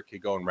 and effort,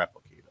 could go and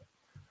replicate it.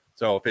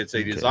 So if it's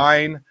a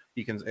design,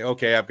 you can say,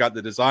 okay, I've got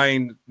the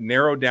design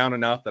narrowed down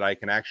enough that I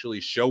can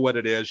actually show what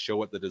it is, show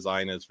what the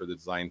design is for the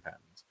design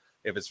patents.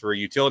 If it's for a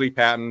utility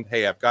patent,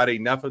 hey, I've got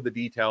enough of the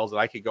details that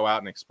I could go out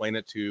and explain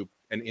it to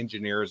an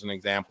engineer as an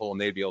example,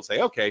 and they'd be able to say,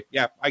 okay,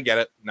 yeah, I get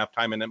it. Enough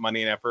time and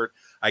money and effort,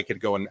 I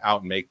could go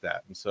out and make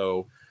that. And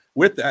so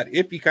with that,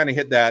 if you kind of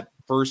hit that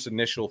first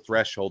initial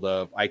threshold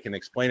of I can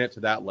explain it to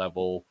that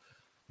level,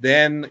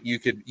 then you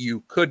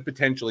could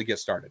potentially get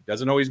started.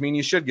 Doesn't always mean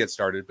you should get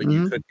started, but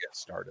you could get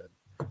started.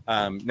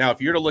 Now,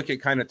 if you're to look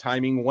at kind of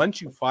timing,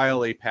 once you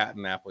file a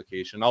patent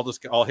application,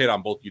 I'll hit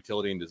on both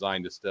utility and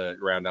design just to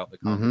round out the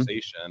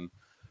conversation.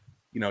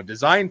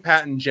 Design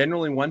patent,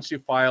 generally, once you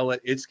file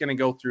it, it's going to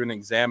go through an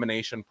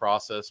examination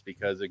process,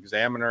 because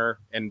examiner,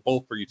 and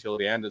both for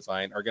utility and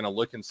design, are going to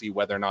look and see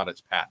whether or not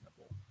it's patentable.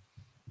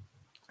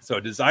 So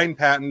design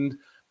patent,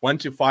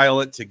 once you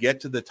file it, to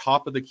get to the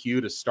top of the queue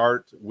to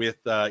start with,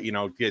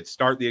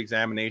 start the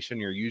examination,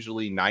 you're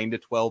usually 9 to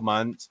 12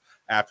 months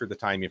after the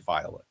time you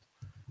file it.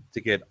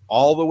 To get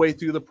all the way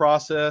through the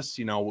process,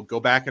 we'll go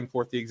back and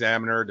forth the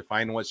examiner,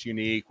 define what's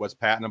unique, what's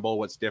patentable,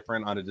 what's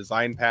different. On a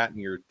design patent,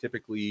 you're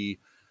typically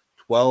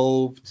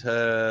 12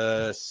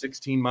 to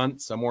 16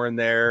 months, somewhere in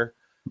there.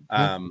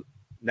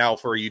 Now,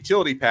 for a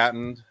utility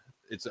patent,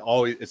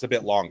 it's a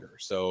bit longer.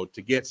 So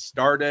to get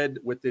started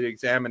with the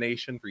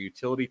examination for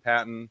utility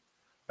patent,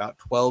 about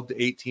 12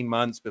 to 18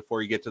 months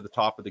before you get to the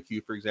top of the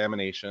queue for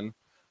examination.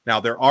 Now,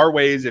 there are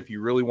ways, if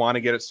you really want to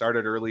get it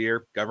started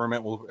earlier,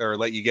 government will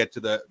let you get to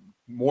the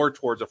more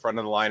towards the front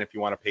of the line if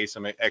you want to pay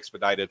some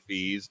expedited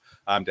fees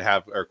to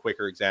have a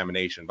quicker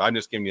examination. But I'm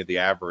just giving you the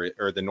average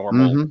or the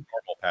normal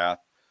path.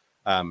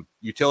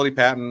 Utility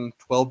patent,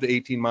 12 to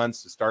 18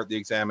 months to start the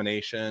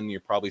examination. You're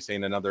probably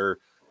saying another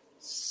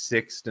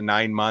 6 to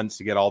 9 months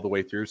to get all the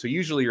way through. So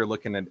usually you're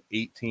looking at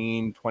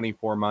 18,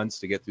 24 months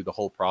to get through the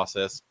whole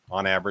process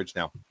on average.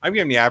 Now, I'm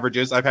giving you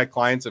averages. I've had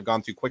clients that have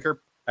gone through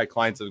quicker, had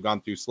clients that have gone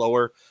through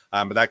slower,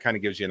 but that kind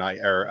of gives you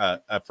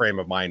a frame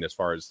of mind as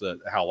far as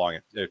how long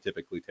it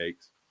typically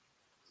takes.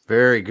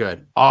 Very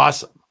good.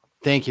 Awesome.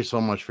 Thank you so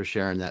much for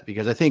sharing that,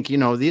 because I think,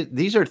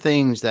 these are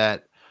things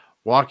that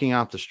walking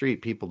off the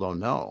street, people don't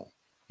know.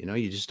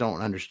 You just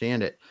don't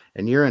understand it,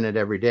 and you're in it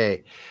every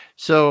day.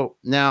 So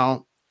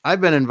now, I've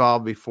been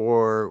involved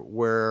before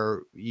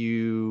where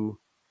people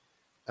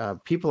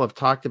have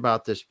talked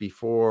about this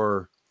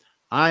before.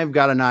 I've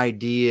got an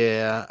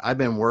idea. I've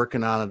been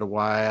working on it a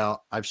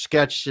while. I've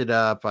sketched it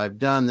up. I've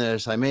done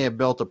this. I may have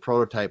built a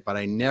prototype, but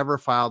I never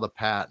filed a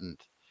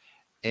patent.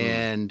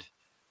 And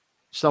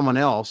someone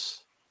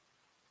else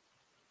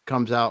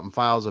comes out and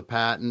files a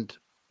patent,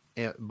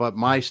 but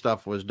my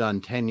stuff was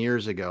done 10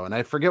 years ago. And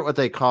I forget what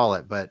they call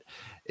it, but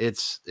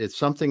it's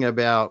something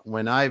about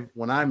when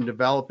I'm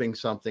developing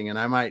something and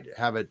I might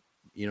have it,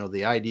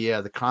 the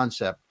idea, the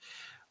concept.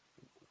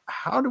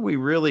 How do we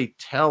really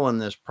tell in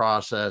this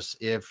process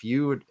if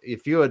you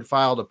had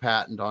filed a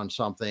patent on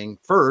something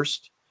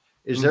first?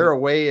 Is there a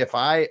way if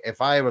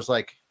I was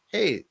like,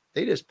 hey,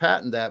 they just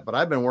patented that, but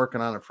I've been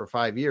working on it for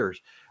 5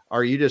 years.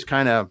 Are you just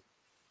kind of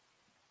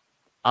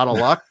out of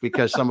luck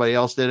because somebody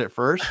else did it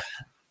first?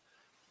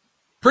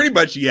 Pretty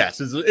much,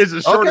 yes. Is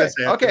the shortest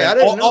answer. Okay, I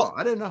didn't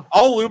know.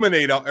 I'll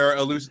illuminate on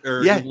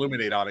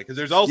it because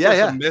there's also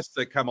some myths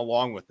that come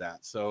along with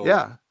that.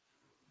 So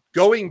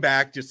going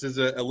back just as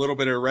a little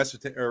bit of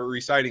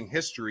reciting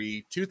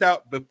history,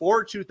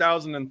 before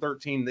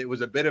 2013, it was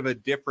a bit of a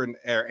different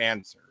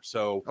answer.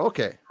 So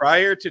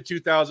prior to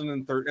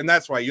 2013, and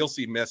that's why you'll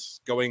see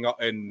myths going on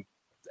and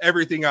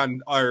everything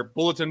on our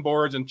bulletin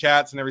boards and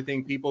chats and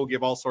everything. People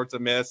give all sorts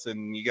of myths,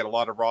 and you get a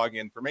lot of wrong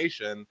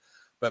information.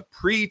 But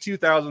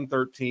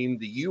pre-2013,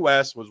 the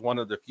U.S. was one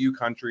of the few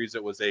countries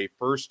that was a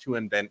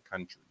first-to-invent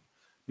country,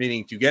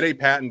 meaning to get a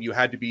patent, you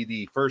had to be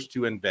the first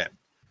to invent.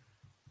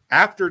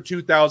 After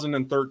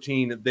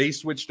 2013, they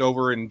switched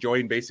over and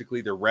joined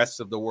basically the rest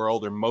of the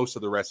world, or most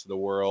of the rest of the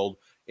world,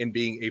 in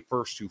being a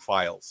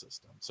first-to-file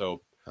system.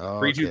 So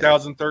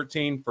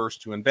pre-2013,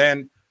 first to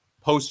invent.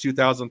 Post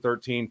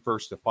 2013,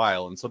 first to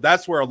file. And so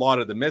that's where a lot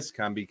of the myths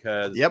come,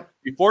 because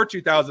before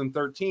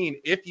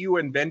 2013, if you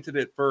invented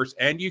it first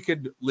and you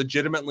could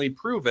legitimately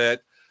prove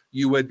it,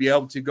 you would be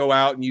able to go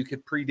out and you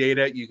could predate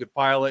it, you could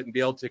file it and be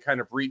able to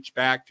kind of reach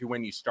back to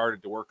when you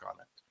started to work on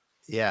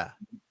it. Yeah.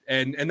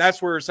 And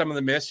that's where some of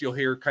the myths you'll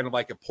hear kind of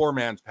like a poor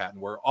man's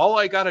patent, where all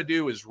I got to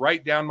do is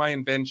write down my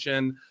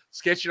invention,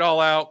 sketch it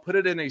all out, put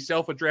it in a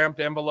self-addressed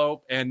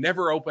envelope and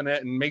never open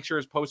it and make sure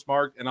it's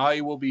postmarked and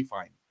I will be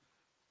fine.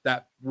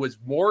 That was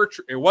more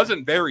true. It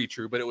wasn't very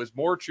true, but it was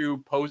more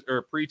true post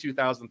or pre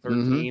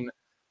 2013.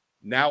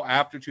 Now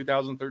after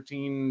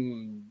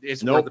 2013,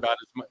 it's worth about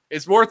as much.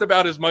 It's worth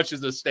about as much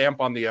as a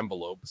stamp on the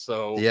envelope.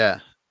 So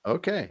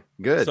okay,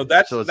 good. So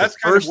that's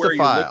kind of where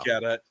you look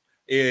at it.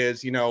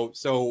 Is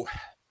so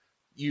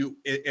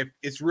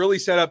it's really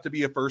set up to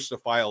be a first to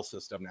file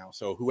system now.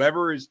 So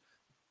whoever is,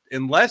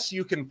 unless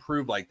you can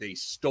prove like they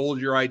stole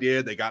your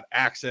idea, they got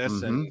access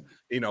and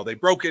they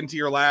broke into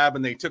your lab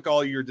and they took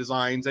all your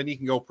designs, then you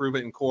can go prove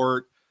it in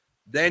court.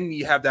 Then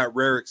you have that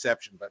rare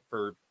exception. But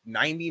for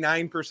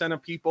 99%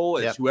 of people,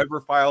 it's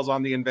whoever files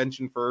on the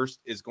invention first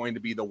is going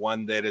to be the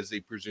one that is a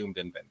presumed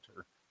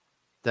inventor.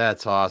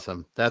 That's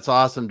awesome. That's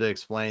awesome to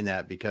explain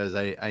that, because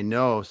I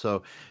know.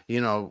 So,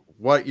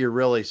 what you're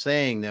really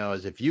saying though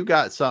is if you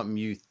got something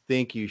you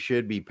think you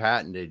should be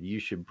patented, you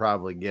should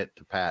probably get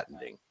to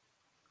patenting.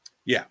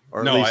 Yeah.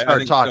 Or at least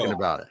start talking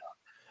about it.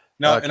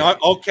 No, and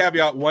I'll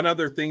caveat one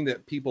other thing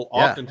that people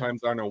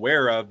oftentimes aren't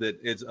aware of, that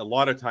it's a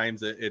lot of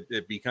times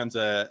it becomes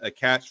a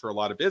catch for a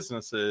lot of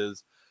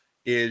businesses,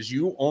 is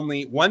you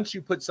only, once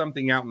you put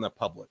something out in the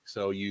public,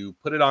 so you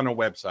put it on a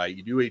website,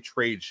 you do a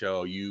trade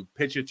show, you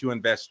pitch it to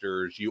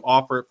investors, you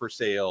offer it for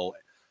sale,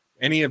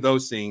 any of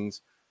those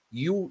things,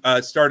 you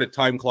start a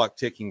time clock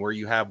ticking where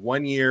you have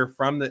 1 year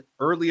from the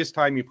earliest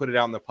time you put it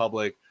out in the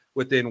public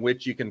within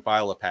which you can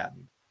file a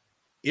patent.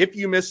 If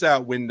you miss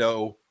that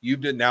window,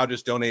 you've now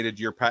just donated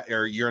your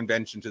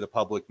invention to the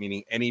public,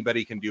 meaning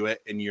anybody can do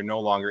it and you're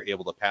no longer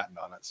able to patent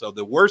on it. So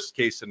the worst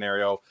case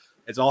scenario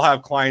is I'll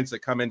have clients that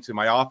come into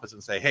my office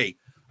and say, hey,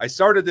 I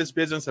started this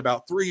business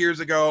about 3 years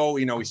ago.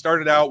 We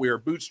started out, we were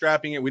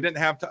bootstrapping it. We didn't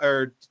have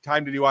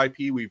time to do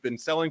IP. We've been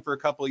selling for a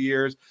couple of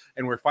years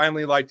and we're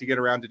finally like to get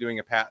around to doing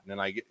a patent. And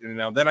I get,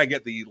 then I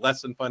get the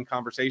less than fun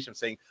conversation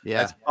saying,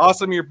 that's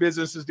awesome. Your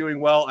business is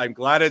doing well. I'm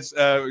glad it's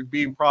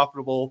being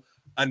profitable.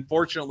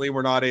 Unfortunately,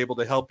 we're not able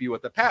to help you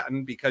with the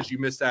patent because you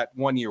missed that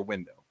 1 year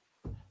window.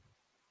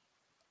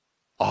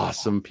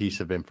 Awesome piece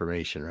of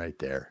information right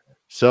there.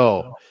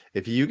 So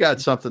if you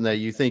got something that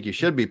you think you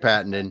should be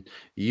patenting,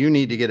 you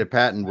need to get a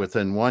patent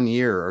within 1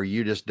 year or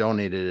you just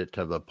donated it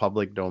to the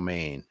public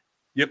domain.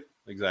 Yep,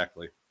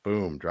 exactly.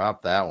 Boom,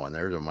 drop that one.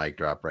 There's a mic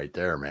drop right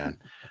there, man.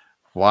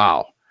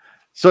 Wow.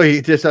 So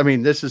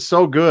this is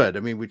so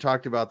good. We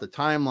talked about the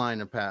timeline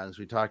of patents.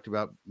 We talked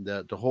about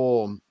the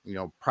whole,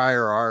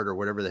 prior art or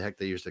whatever the heck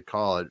they used to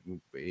call it.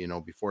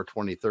 Before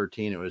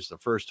 2013, it was the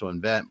first to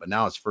invent, but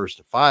now it's first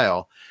to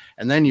file.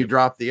 And then you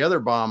drop the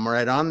other bomb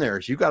right on there.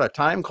 So you got a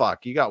time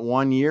clock. You got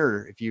 1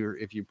 year if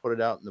you put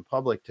it out in the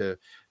public to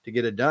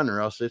get it done,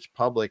 or else it's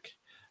public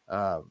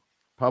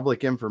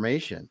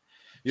information.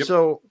 Yep.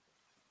 So,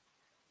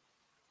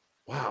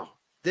 wow.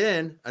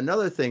 Then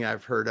another thing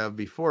I've heard of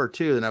before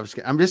too, and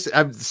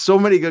I've so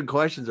many good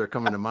questions are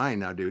coming to mind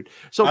now, dude.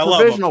 So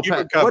provisional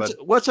patent.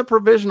 What's a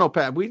provisional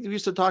patent? We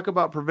used to talk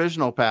about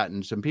provisional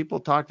patents, and people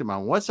talked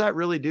about what's that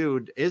really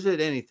do? Is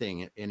it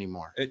anything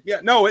anymore?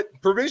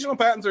 Provisional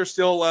patents are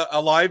still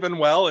alive and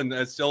well, and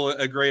it's still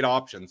a great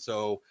option.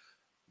 So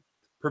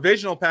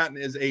provisional patent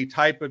is a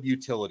type of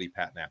utility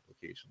patent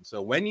application.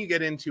 So when you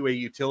get into a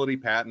utility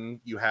patent,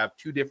 you have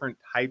two different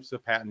types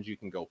of patents you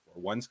can go for.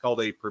 One's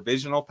called a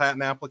provisional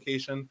patent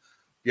application.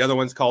 The other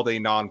one's called a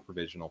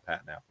non-provisional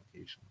patent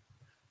application.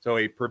 So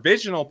a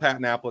provisional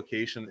patent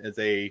application is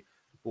a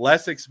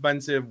less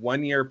expensive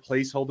 1 year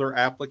placeholder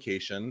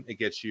application. It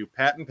gets you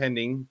patent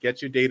pending,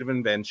 gets you date of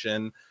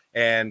invention,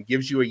 and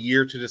gives you a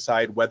year to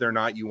decide whether or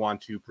not you want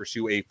to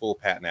pursue a full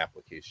patent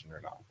application or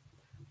not.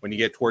 When you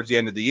get towards the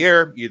end of the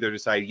year, you either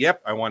decide,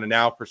 yep, I want to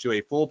now pursue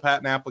a full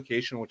patent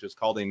application, which is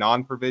called a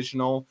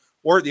non-provisional,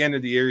 or at the end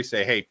of the year, you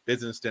say, hey,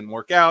 business didn't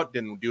work out,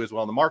 didn't do as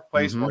well in the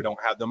marketplace, or I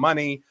don't have the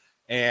money.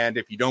 And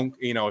if you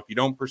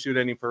don't pursue it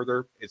any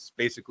further, it's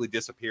basically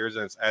disappears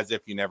as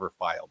if you never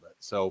filed it.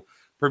 So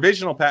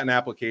provisional patent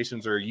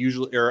applications are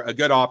usually a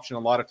good option a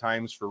lot of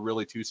times for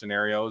really two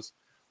scenarios.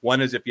 One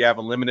is if you have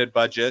a limited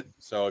budget.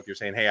 So if you're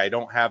saying, hey, I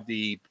don't have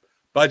the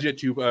budget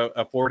to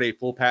afford a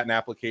full patent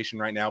application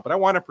right now, but I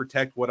want to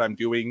protect what I'm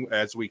doing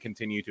as we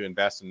continue to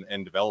invest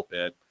and develop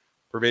it.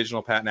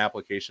 Provisional patent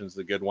application is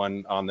the good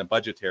one on the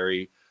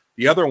budgetary.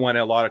 The other one,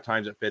 a lot of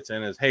times it fits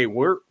in is, hey,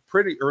 we're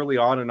pretty early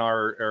on in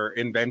our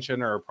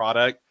invention or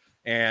product,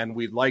 and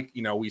we'd like,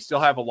 we still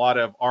have a lot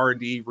of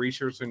R&D,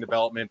 research and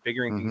development,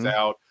 figuring things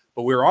out,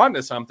 but we're on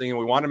to something, and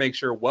we want to make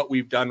sure what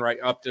we've done right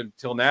up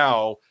till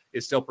now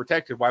is still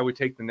protected. Why we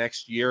take the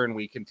next year and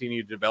we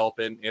continue to develop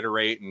it and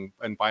iterate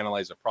and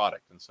finalize a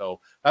product. And so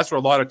that's where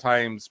a lot of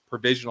times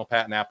provisional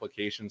patent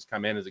applications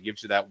come in, as it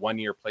gives you that 1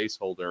 year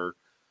placeholder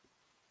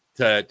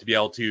to be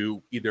able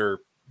to either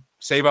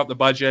save up the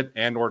budget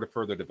and or to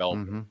further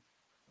develop it.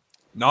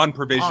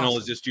 Non-provisional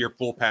is just your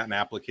full patent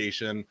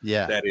application.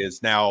 Yeah. That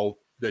is now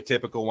the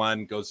typical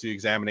one, goes through the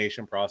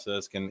examination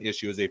process, can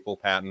issue as a full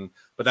patent,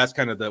 but that's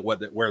kind of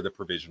where the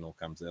provisional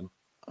comes in.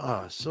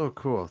 Oh, so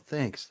cool.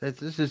 Thanks.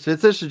 This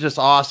is just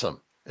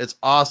awesome. It's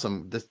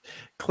awesome. Just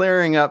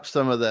clearing up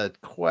some of the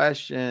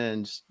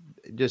questions,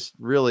 just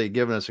really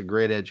giving us a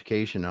great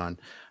education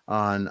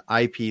on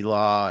IP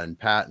law and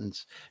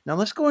patents. Now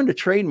let's go into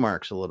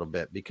trademarks a little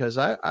bit, because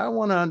I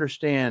want to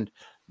understand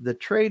the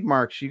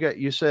trademarks.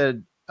 You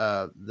said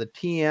the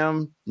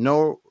TM,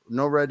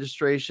 no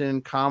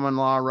registration, common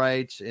law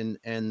rights, and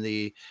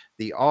the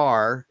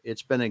R,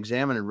 it's been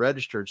examined and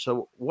registered.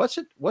 So what's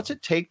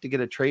it take to get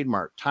a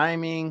trademark?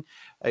 Timing?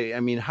 I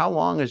mean, how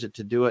long is it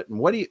to do it? And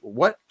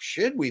what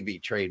should we be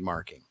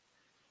trademarking?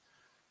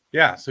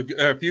 Yeah, so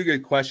a few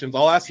good questions.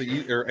 I'll answer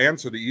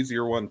the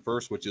easier one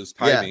first, which is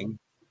timing.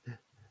 Yeah.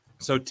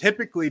 So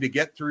typically, to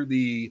get through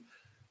the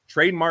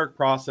trademark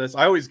process,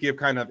 I always give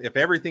kind of, if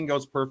everything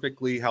goes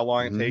perfectly, how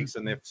long it takes,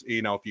 and if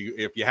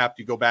you have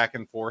to go back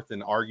and forth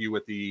and argue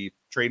with the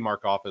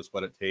trademark office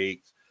what it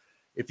takes.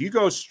 If you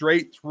go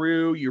straight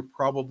through, you're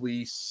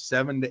probably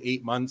 7 to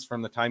 8 months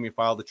from the time you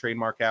file the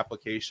trademark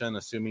application,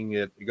 assuming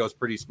it goes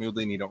pretty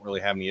smoothly and you don't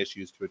really have any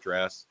issues to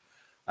address.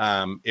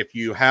 If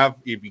you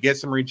get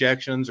some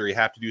rejections or you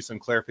have to do some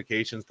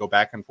clarifications, go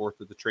back and forth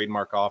with the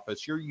trademark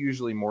office, you're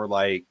usually more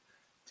like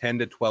 10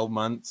 to 12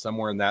 months,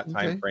 somewhere in that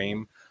time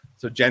frame.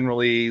 So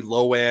generally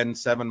low end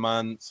 7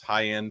 months,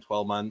 high end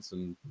 12 months.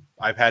 And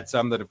I've had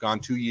some that have gone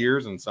 2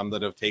 years and some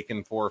that have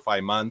taken 4 or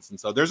 5 months. And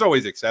so there's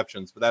always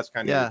exceptions, but that's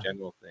kind of the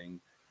general thing.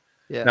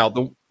 Yeah. Now,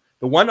 the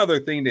one other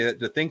thing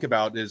to think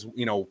about is,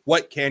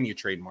 what can you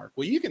trademark?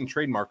 Well, you can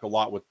trademark a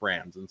lot with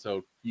brands. And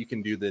so you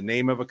can do the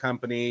name of a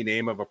company,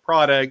 name of a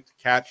product,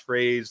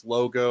 catchphrase,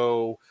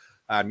 logo.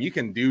 You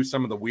can do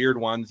some of the weird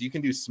ones. You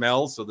can do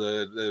smells. So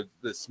the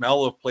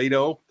smell of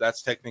Play-Doh,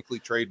 that's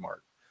technically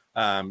trademarked.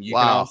 You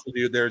can also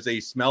do, there's a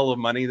smell of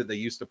money that they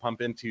used to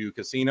pump into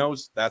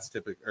casinos. That's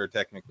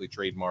technically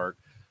trademark.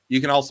 You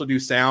can also do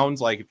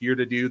sounds, like if you're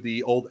to do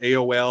the old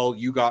AOL,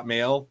 you got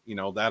mail,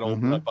 that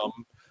old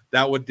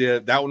that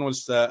one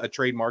was a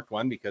trademarked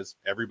one because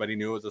everybody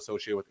knew it was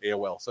associated with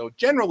AOL. So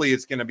generally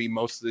it's going to be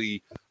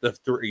mostly the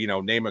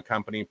name a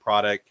company,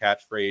 product,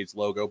 catchphrase,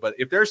 logo. But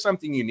if there's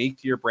something unique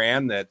to your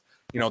brand that,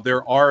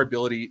 there are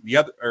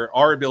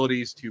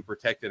abilities to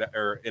protect it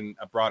or in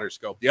a broader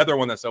scope. The other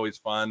one that's always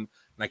fun,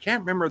 and I can't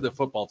remember the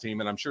football team,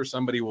 and I'm sure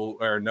somebody will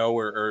know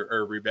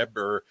or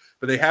remember,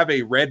 but they have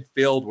a red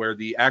field where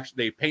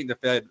they paint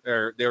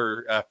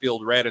their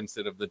field red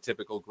instead of the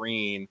typical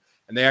green,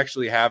 and they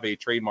actually have a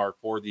trademark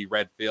for the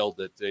red field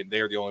that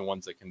they're the only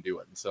ones that can do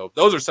it. And so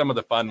those are some of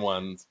the fun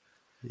ones.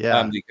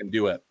 Yeah, you can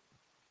do it.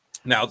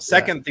 Now, the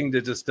second thing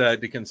to just to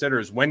consider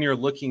is when you're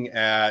looking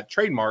at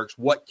trademarks,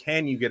 what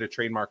can you get a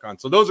trademark on?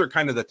 So those are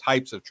kind of the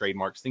types of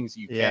trademarks, things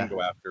you can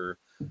go after.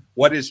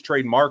 What is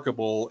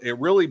trademarkable? It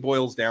really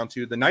boils down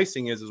to, the nice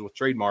thing is with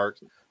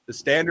trademarks, the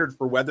standard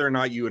for whether or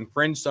not you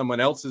infringe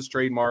someone else's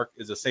trademark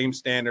is the same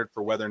standard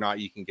for whether or not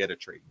you can get a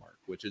trademark,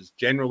 which is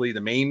generally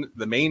the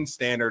main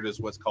standard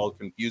is what's called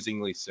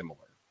confusingly similar.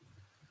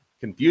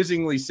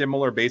 Confusingly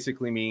similar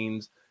basically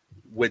means,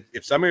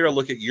 if somebody were to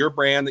look at your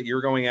brand that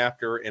you're going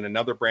after and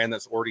another brand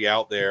that's already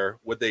out there,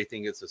 would they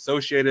think it's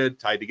associated,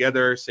 tied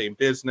together, same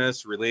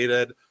business,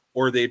 related,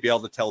 or they'd be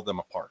able to tell them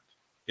apart?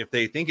 If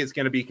they think it's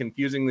going to be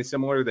confusingly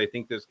similar, they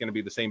think there's going to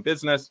be the same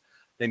business,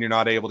 then you're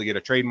not able to get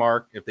a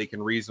trademark. If they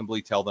can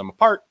reasonably tell them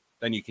apart,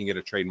 then you can get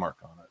a trademark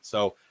on it.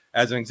 So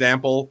as an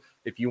example,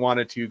 if you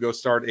wanted to go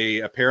start a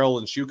apparel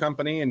and shoe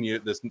company and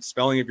the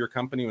spelling of your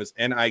company was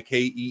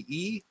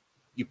Nikee,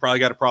 you probably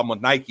got a problem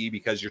with Nike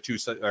because your two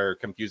are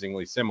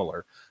confusingly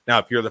similar. Now,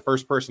 if you're the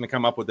first person to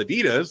come up with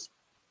Adidas,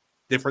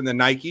 different than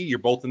Nike, you're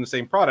both in the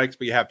same products,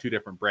 but you have two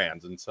different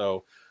brands. And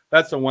so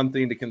that's the one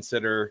thing to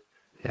consider.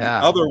 The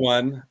other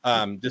one,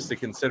 just to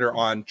consider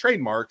on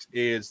trademarks,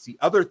 is the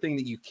other thing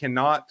that you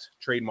cannot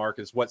trademark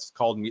is what's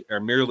called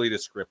merely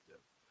descriptive.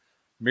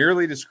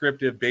 Merely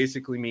descriptive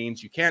basically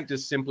means you can't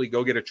just simply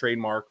go get a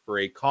trademark for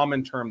a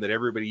common term that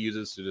everybody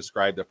uses to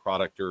describe the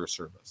product or a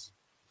service.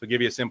 So,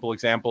 give you a simple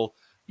example.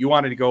 You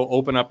wanted to go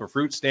open up a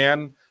fruit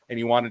stand and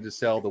you wanted to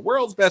sell the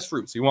world's best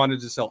fruits. You wanted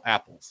to sell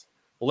apples.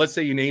 Well, let's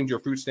say you named your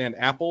fruit stand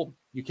Apple.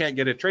 You can't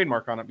get a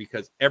trademark on it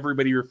because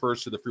everybody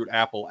refers to the fruit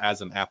apple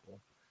as an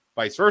apple.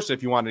 Vice versa,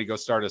 if you wanted to go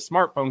start a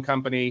smartphone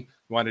company,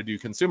 you want to do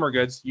consumer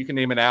goods, you can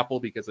name it Apple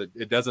because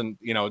it doesn't,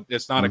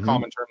 it's not a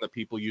common term that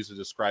people use to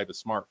describe a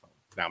smartphone.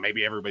 Now,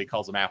 maybe everybody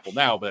calls them Apple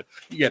now, but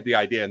you get the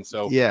idea. And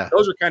so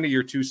those are kind of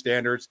your two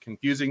standards,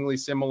 confusingly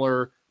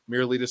similar,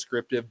 merely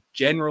descriptive.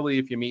 Generally,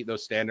 if you meet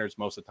those standards,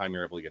 most of the time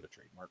you're able to get a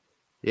trademark.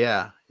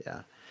 Yeah.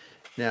 Yeah.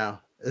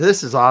 Now,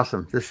 this is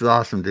awesome. This is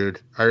awesome,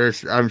 dude.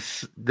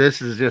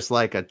 This is just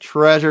like a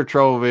treasure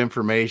trove of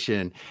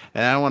information.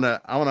 And I want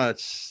to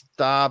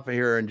stop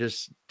here and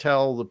just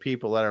tell the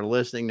people that are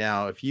listening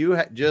now, if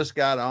you just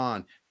got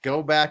on,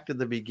 go back to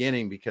the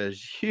beginning,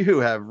 because you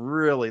have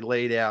really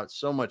laid out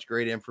so much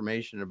great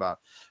information about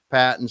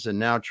patents and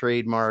now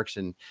trademarks,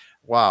 and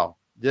wow,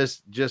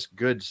 just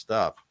good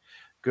stuff.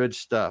 Good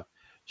stuff.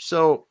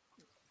 So,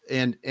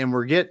 and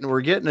we're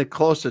getting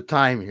close to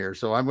time here.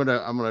 So I'm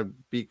gonna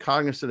be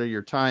cognizant of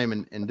your time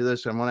and do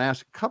this. I'm gonna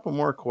ask a couple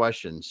more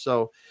questions.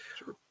 So,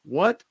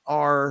 what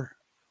are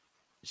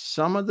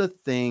some of the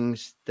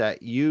things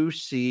that you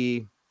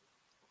see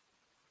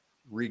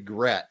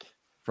regret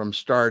from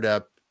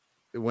startup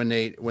when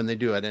they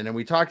do it? And then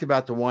we talked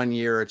about the 1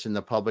 year it's in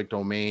the public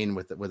domain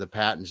with the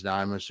patents. Now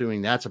I'm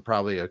assuming that's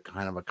probably a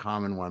kind of a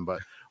common one,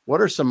 but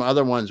what are some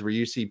other ones where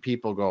you see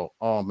people go,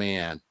 oh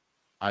man,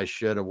 I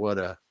shoulda,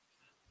 woulda,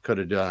 could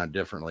have done it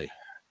differently?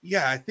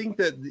 Yeah, I think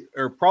that,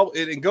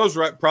 it goes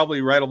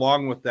probably right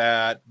along with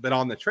that, but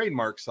on the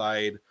trademark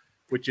side,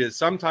 which is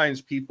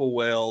sometimes people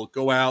will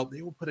go out,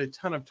 they will put a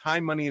ton of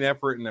time, money, and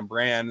effort in a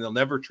brand, and they'll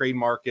never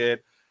trademark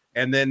it.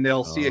 And then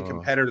they'll see a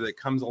competitor that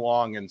comes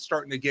along and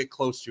starting to get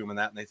close to them and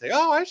that, and they say,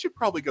 oh, I should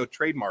probably go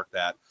trademark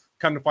that.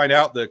 Come to find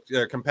out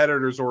the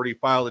competitors already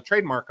filed a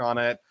trademark on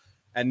it,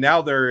 and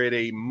now they're at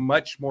a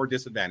much more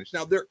disadvantage.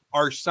 Now, there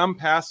are some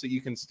paths that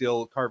you can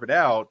still carve it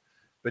out,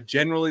 but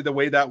generally the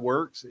way that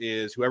works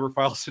is whoever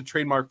files the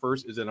trademark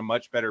first is in a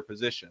much better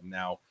position.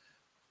 Now,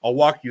 I'll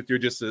walk you through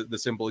just the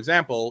simple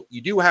example.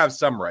 You do have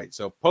some rights.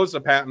 So post a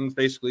patent,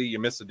 basically you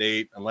miss a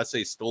date, unless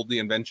they stole the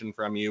invention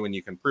from you and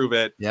you can prove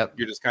it. Yep.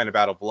 You're just kind of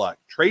out of luck.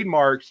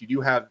 Trademarks, you do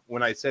have,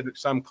 when I said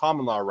some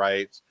common law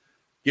rights,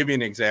 give you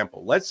an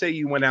example. Let's say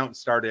you went out and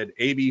started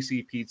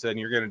ABC Pizza and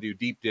you're going to do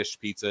deep dish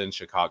pizza in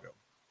Chicago.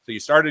 So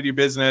you started your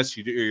business,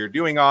 you're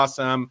doing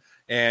awesome,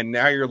 and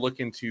now you're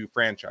looking to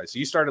franchise. So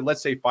you started,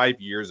 let's say, 5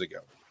 years ago.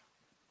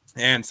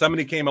 And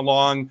somebody came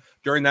along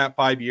during that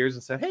 5 years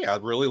and said, hey, I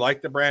really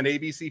like the brand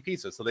ABC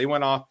Pizza. So they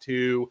went off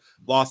to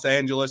Los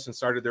Angeles and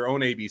started their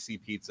own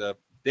ABC Pizza.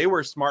 They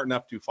were smart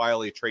enough to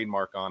file a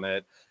trademark on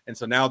it. And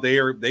so now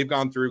they've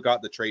gone through,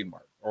 got the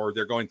trademark, or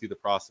they're going through the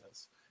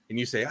process. And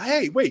you say,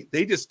 hey, wait,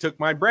 they just took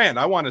my brand.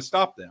 I want to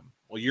stop them.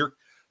 Well, you're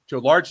to a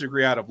large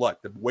degree out of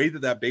luck. The way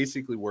that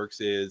basically works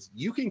is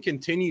you can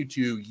continue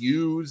to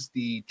use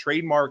the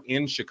trademark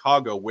in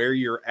Chicago where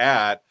you're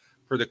at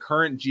for the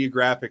current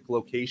geographic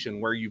location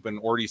where you've been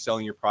already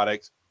selling your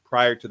products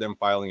prior to them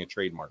filing a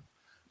trademark.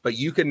 But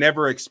you can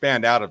never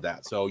expand out of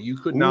that. So you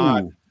could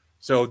not.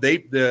 So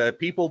the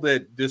people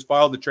that just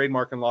filed the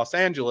trademark in Los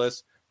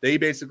Angeles, they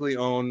basically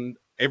own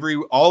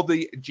all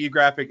the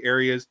geographic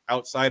areas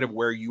outside of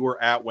where you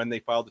were at when they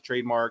filed the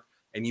trademark,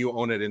 and you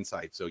own it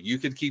inside. So you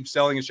could keep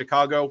selling in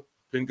Chicago,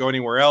 couldn't go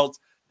anywhere else.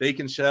 They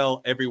can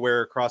sell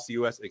everywhere across the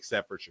U.S.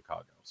 except for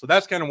Chicago. So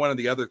that's kind of one of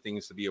the other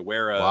things to be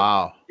aware of.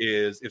 Wow.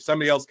 Is if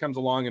somebody else comes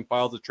along and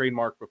files a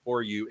trademark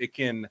before you, it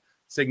can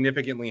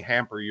significantly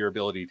hamper your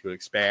ability to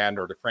expand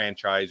or to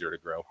franchise or to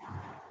grow.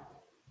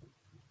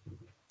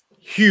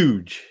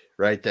 Huge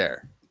right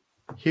there.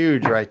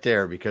 Huge right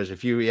there. Because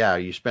if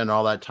you spend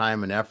all that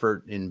time and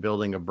effort in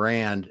building a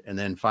brand and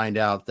then find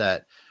out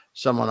that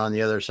someone on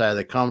the other side of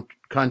the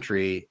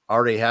country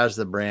already has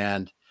the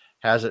brand,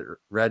 has it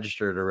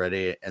registered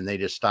already, and they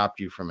just stopped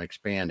you from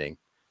expanding.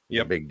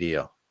 Yep. Big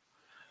deal.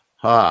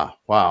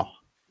 Wow.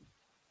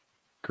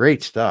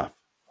 Great stuff.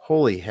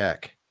 Holy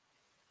heck.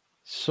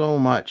 So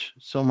much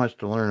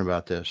to learn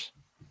about this.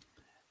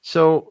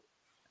 So,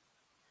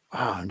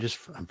 wow,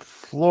 I'm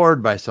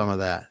floored by some of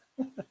that.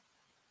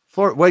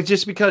 Well,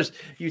 just because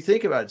you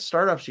think about it,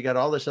 startups, you got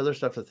all this other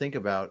stuff to think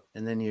about,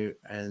 and then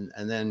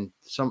and then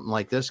something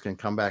like this can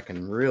come back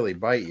and really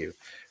bite you.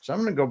 So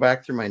I'm going to go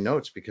back through my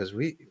notes because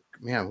we've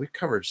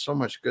covered so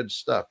much good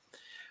stuff.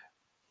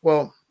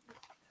 Well,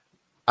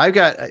 I've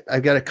got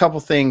a couple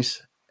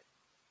things,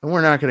 and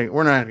we're not going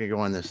to go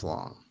on this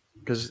long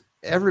because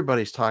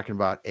everybody's talking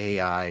about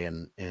AI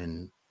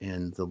in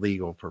the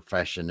legal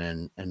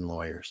profession and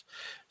lawyers.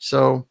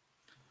 So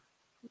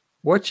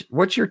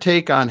what's your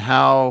take on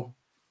how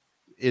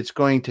it's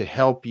going to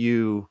help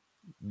you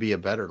be a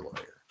better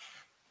lawyer?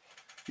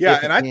 Yeah,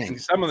 and I think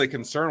some of the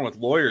concern with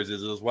lawyers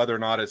is whether or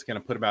not it's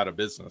going to put them out of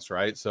business,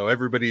 right? So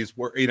everybody's,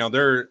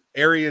 there are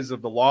areas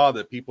of the law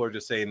that people are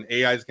just saying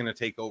AI is going to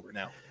take over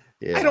now.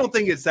 Yeah. I don't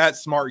think it's that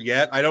smart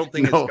yet. I don't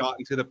think it's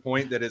gotten to the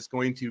point that it's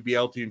going to be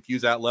able to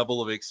infuse that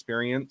level of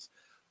experience,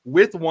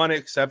 with one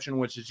exception,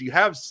 which is you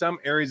have some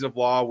areas of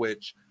law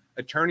which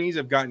attorneys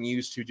have gotten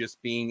used to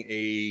just being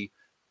a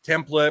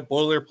template,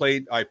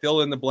 boilerplate. I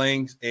fill in the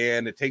blanks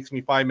and it takes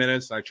me 5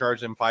 minutes and I charge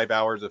them 5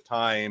 hours of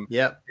time.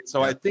 Yep.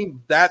 So I think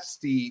that's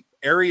the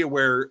area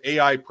where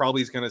AI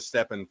probably is going to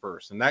step in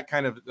first. And that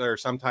kind of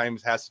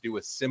sometimes has to do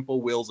with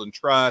simple wills and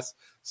trusts,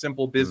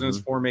 simple business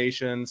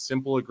formations,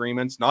 simple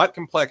agreements, not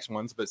complex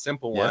ones, but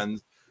simple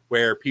ones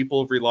where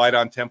people have relied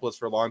on templates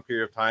for a long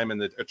period of time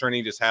and the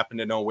attorney just happened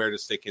to know where to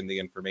stick in the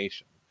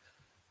information.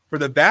 For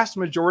the vast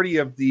majority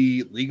of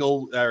the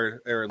legal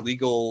or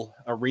legal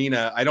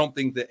arena, I don't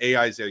think the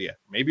AI is there yet.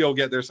 Maybe it'll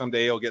get there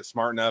someday. It'll get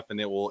smart enough,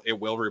 and it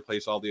will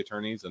replace all the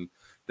attorneys, and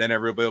then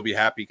everybody will be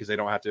happy because they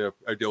don't have to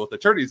deal with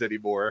attorneys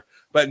anymore.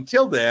 But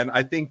until then,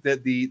 I think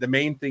that the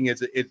main thing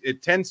is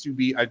it tends to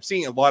be. I've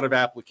seen a lot of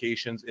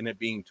applications in it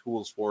being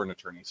tools for an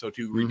attorney, so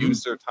to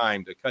reduce their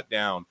time, to cut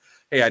down.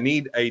 Hey,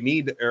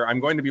 I'm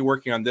going to be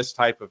working on this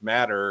type of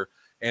matter,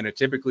 and it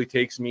typically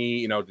takes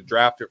me, to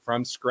draft it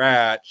from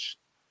scratch.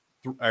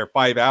 Or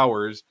 5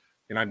 hours,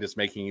 and I'm just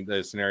making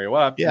the scenario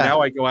up. Yeah.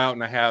 Now I go out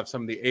and I have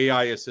some of the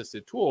AI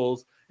assisted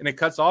tools and it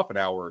cuts off an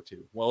hour or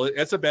two. Well,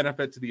 it's a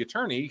benefit to the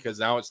attorney because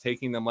now it's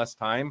taking them less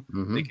time.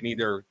 They can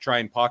either try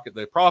and pocket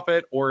the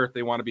profit, or if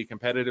they want to be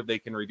competitive, they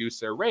can reduce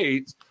their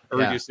rates or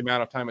reduce the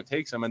amount of time it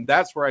takes them. And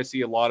that's where I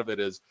see a lot of it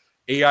is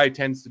AI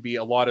tends to be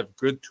a lot of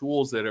good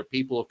tools that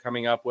people have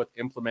coming up with,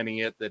 implementing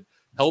it, that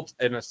helps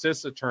and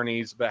assists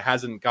attorneys, but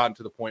hasn't gotten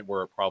to the point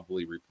where it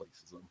probably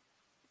replaces them.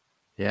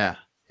 Yeah.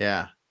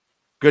 Yeah.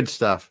 Good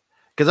stuff.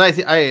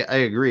 Because I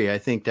agree. I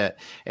think that,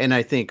 and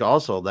I think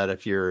also that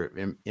if you're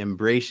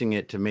embracing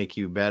it to make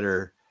you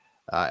better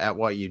at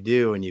what you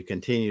do, and you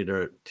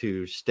continue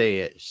to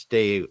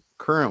stay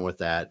current with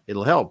that,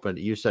 it'll help. But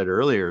you said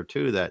earlier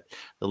too that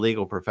the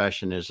legal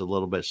profession is a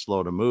little bit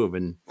slow to move,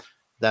 and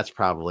that's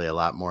probably a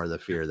lot more of the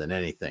fear than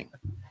anything.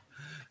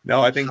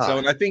 No, I think so.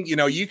 And I think,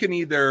 you can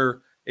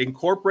either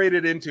incorporate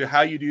it into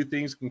how you do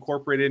things,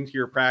 incorporate it into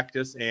your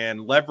practice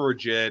and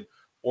leverage it,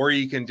 or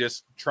you can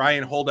just try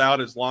and hold out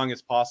as long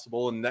as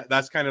possible. And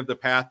that's kind of the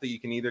path that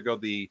you can either go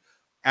the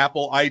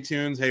Apple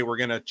iTunes, hey, we're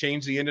going to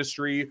change the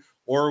industry,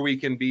 or we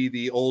can be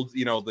the old,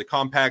 the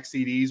compact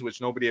CDs, which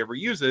nobody ever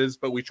uses,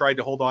 but we tried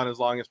to hold on as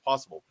long as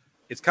possible.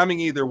 It's coming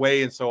either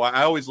way. And so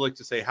I always look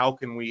to say, how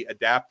can we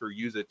adapt or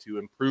use it to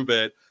improve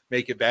it,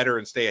 make it better,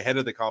 and stay ahead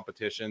of the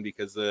competition?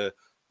 Because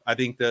I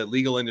think the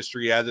legal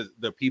industry,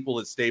 the people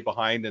that stay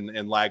behind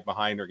and lag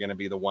behind, are going to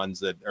be the ones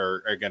that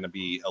are going to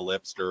be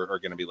ellipsed or are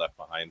going to be left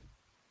behind.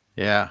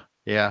 Yeah.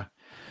 Yeah.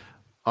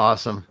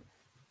 Awesome.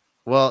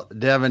 Well,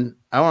 Devin,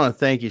 I want to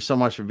thank you so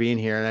much for being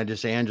here. And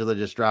Angela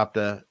just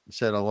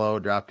said hello,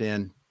 dropped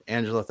in.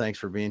 Angela, thanks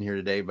for being here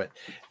today. But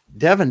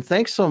Devin,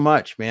 thanks so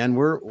much, man.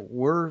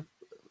 We're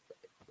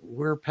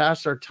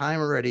past our time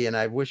already, and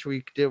I wish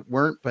we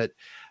weren't, but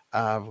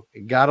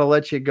gotta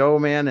let you go,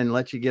 man, and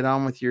let you get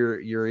on with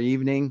your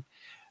evening.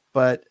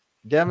 But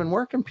Devin,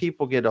 where can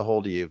people get a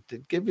hold of you?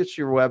 Give us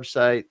your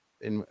website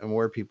and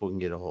where people can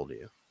get a hold of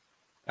you.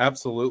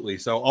 Absolutely.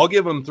 So I'll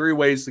give them 3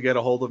 ways to get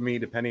a hold of me,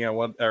 depending on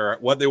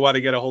what they want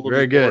to get a hold of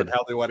me for and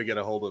how they want to get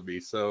a hold of me.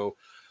 So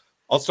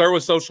I'll start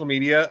with social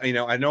media.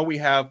 I know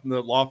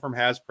the law firm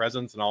has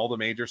presence in all the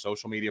major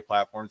social media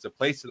platforms. The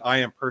place that I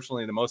am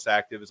personally the most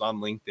active is on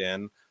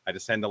LinkedIn. I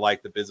just tend to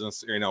like the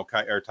business,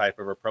 or type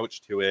of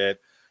approach to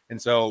it.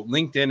 And so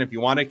LinkedIn, if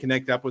you want to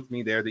connect up with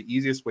me there, the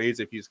easiest way is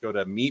if you just go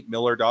to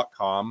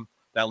meetmiller.com.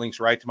 That links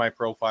right to my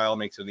profile,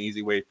 makes it an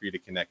easy way for you to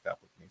connect up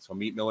with me. So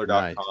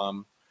meetmiller.com.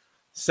 Nice.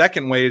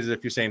 Second way is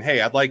if you're saying,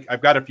 hey,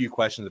 I've got a few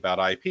questions about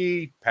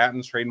IP,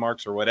 patents,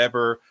 trademarks, or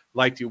whatever.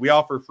 We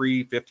offer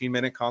free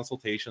 15-minute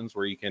consultations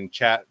where you can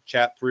chat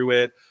through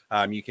it.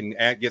 You can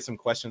get some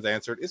questions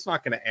answered. It's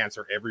not going to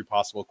answer every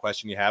possible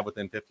question you have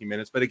within 15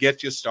 minutes, but it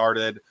gets you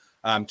started.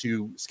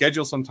 To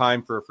schedule some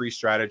time for a free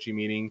strategy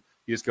meeting,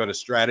 you just go to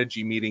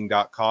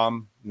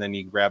strategymeeting.com, and then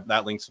you grab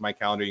that links to my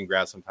calendar. You can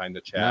grab some time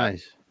to chat.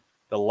 Nice.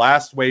 The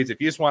last ways, if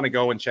you just want to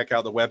go and check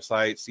out the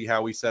website, see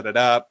how we set it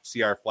up,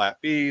 see our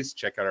flat fees,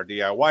 check out our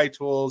DIY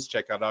tools,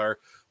 check out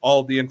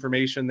all the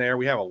information there.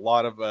 We have a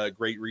lot of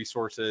great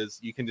resources.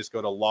 You can just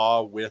go to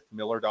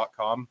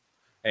lawwithmiller.com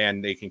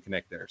and they can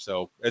connect there.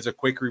 So as a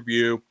quick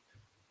review,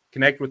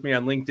 connect with me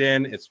on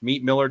LinkedIn. It's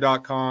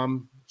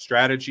meetmiller.com.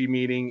 Strategy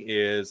meeting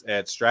is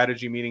at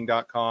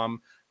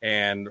strategymeeting.com.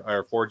 And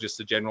for just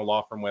the general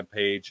law firm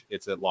webpage,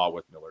 it's at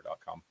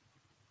lawwithmiller.com.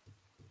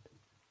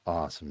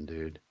 Awesome,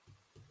 dude.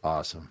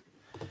 Awesome.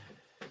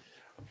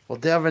 Well,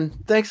 Devin,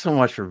 thanks so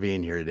much for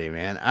being here today,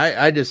 man.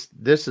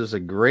 This is a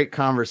great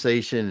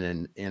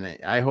conversation, and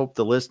I hope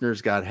the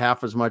listeners got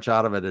half as much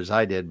out of it as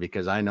I did,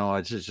 because I know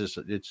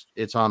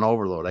it's on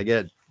overload. I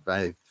get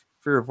 3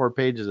 or 4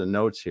 pages of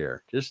notes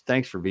here. Just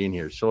thanks for being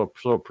here. So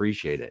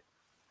appreciate it.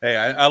 Hey,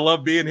 I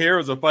love being here. It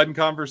was a fun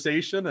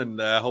conversation,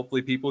 and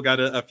hopefully people got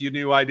a few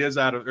new ideas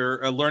out of,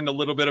 or learned a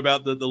little bit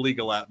about the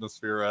legal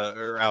atmosphere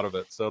or out of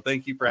it. So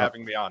thank you for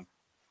having me on.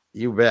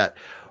 You bet.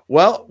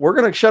 Well, we're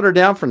going to shut her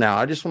down for now.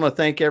 I just want to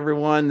thank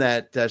everyone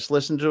that's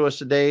listened to us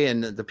today,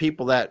 and the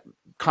people that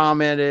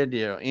commented,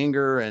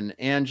 Inger and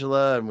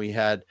Angela, and we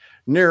had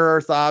Near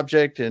Earth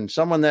Object and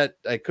someone that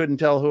I couldn't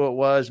tell who it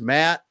was,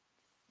 Matt.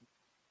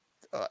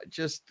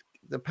 Just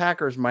the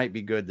Packers might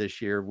be good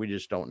this year. We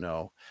just don't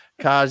know.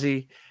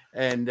 Kazi,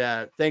 and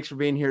thanks for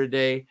being here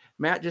today.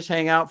 Matt, just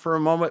hang out for a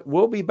moment.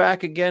 We'll be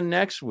back again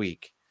next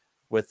week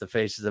with the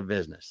Faces of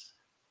Business.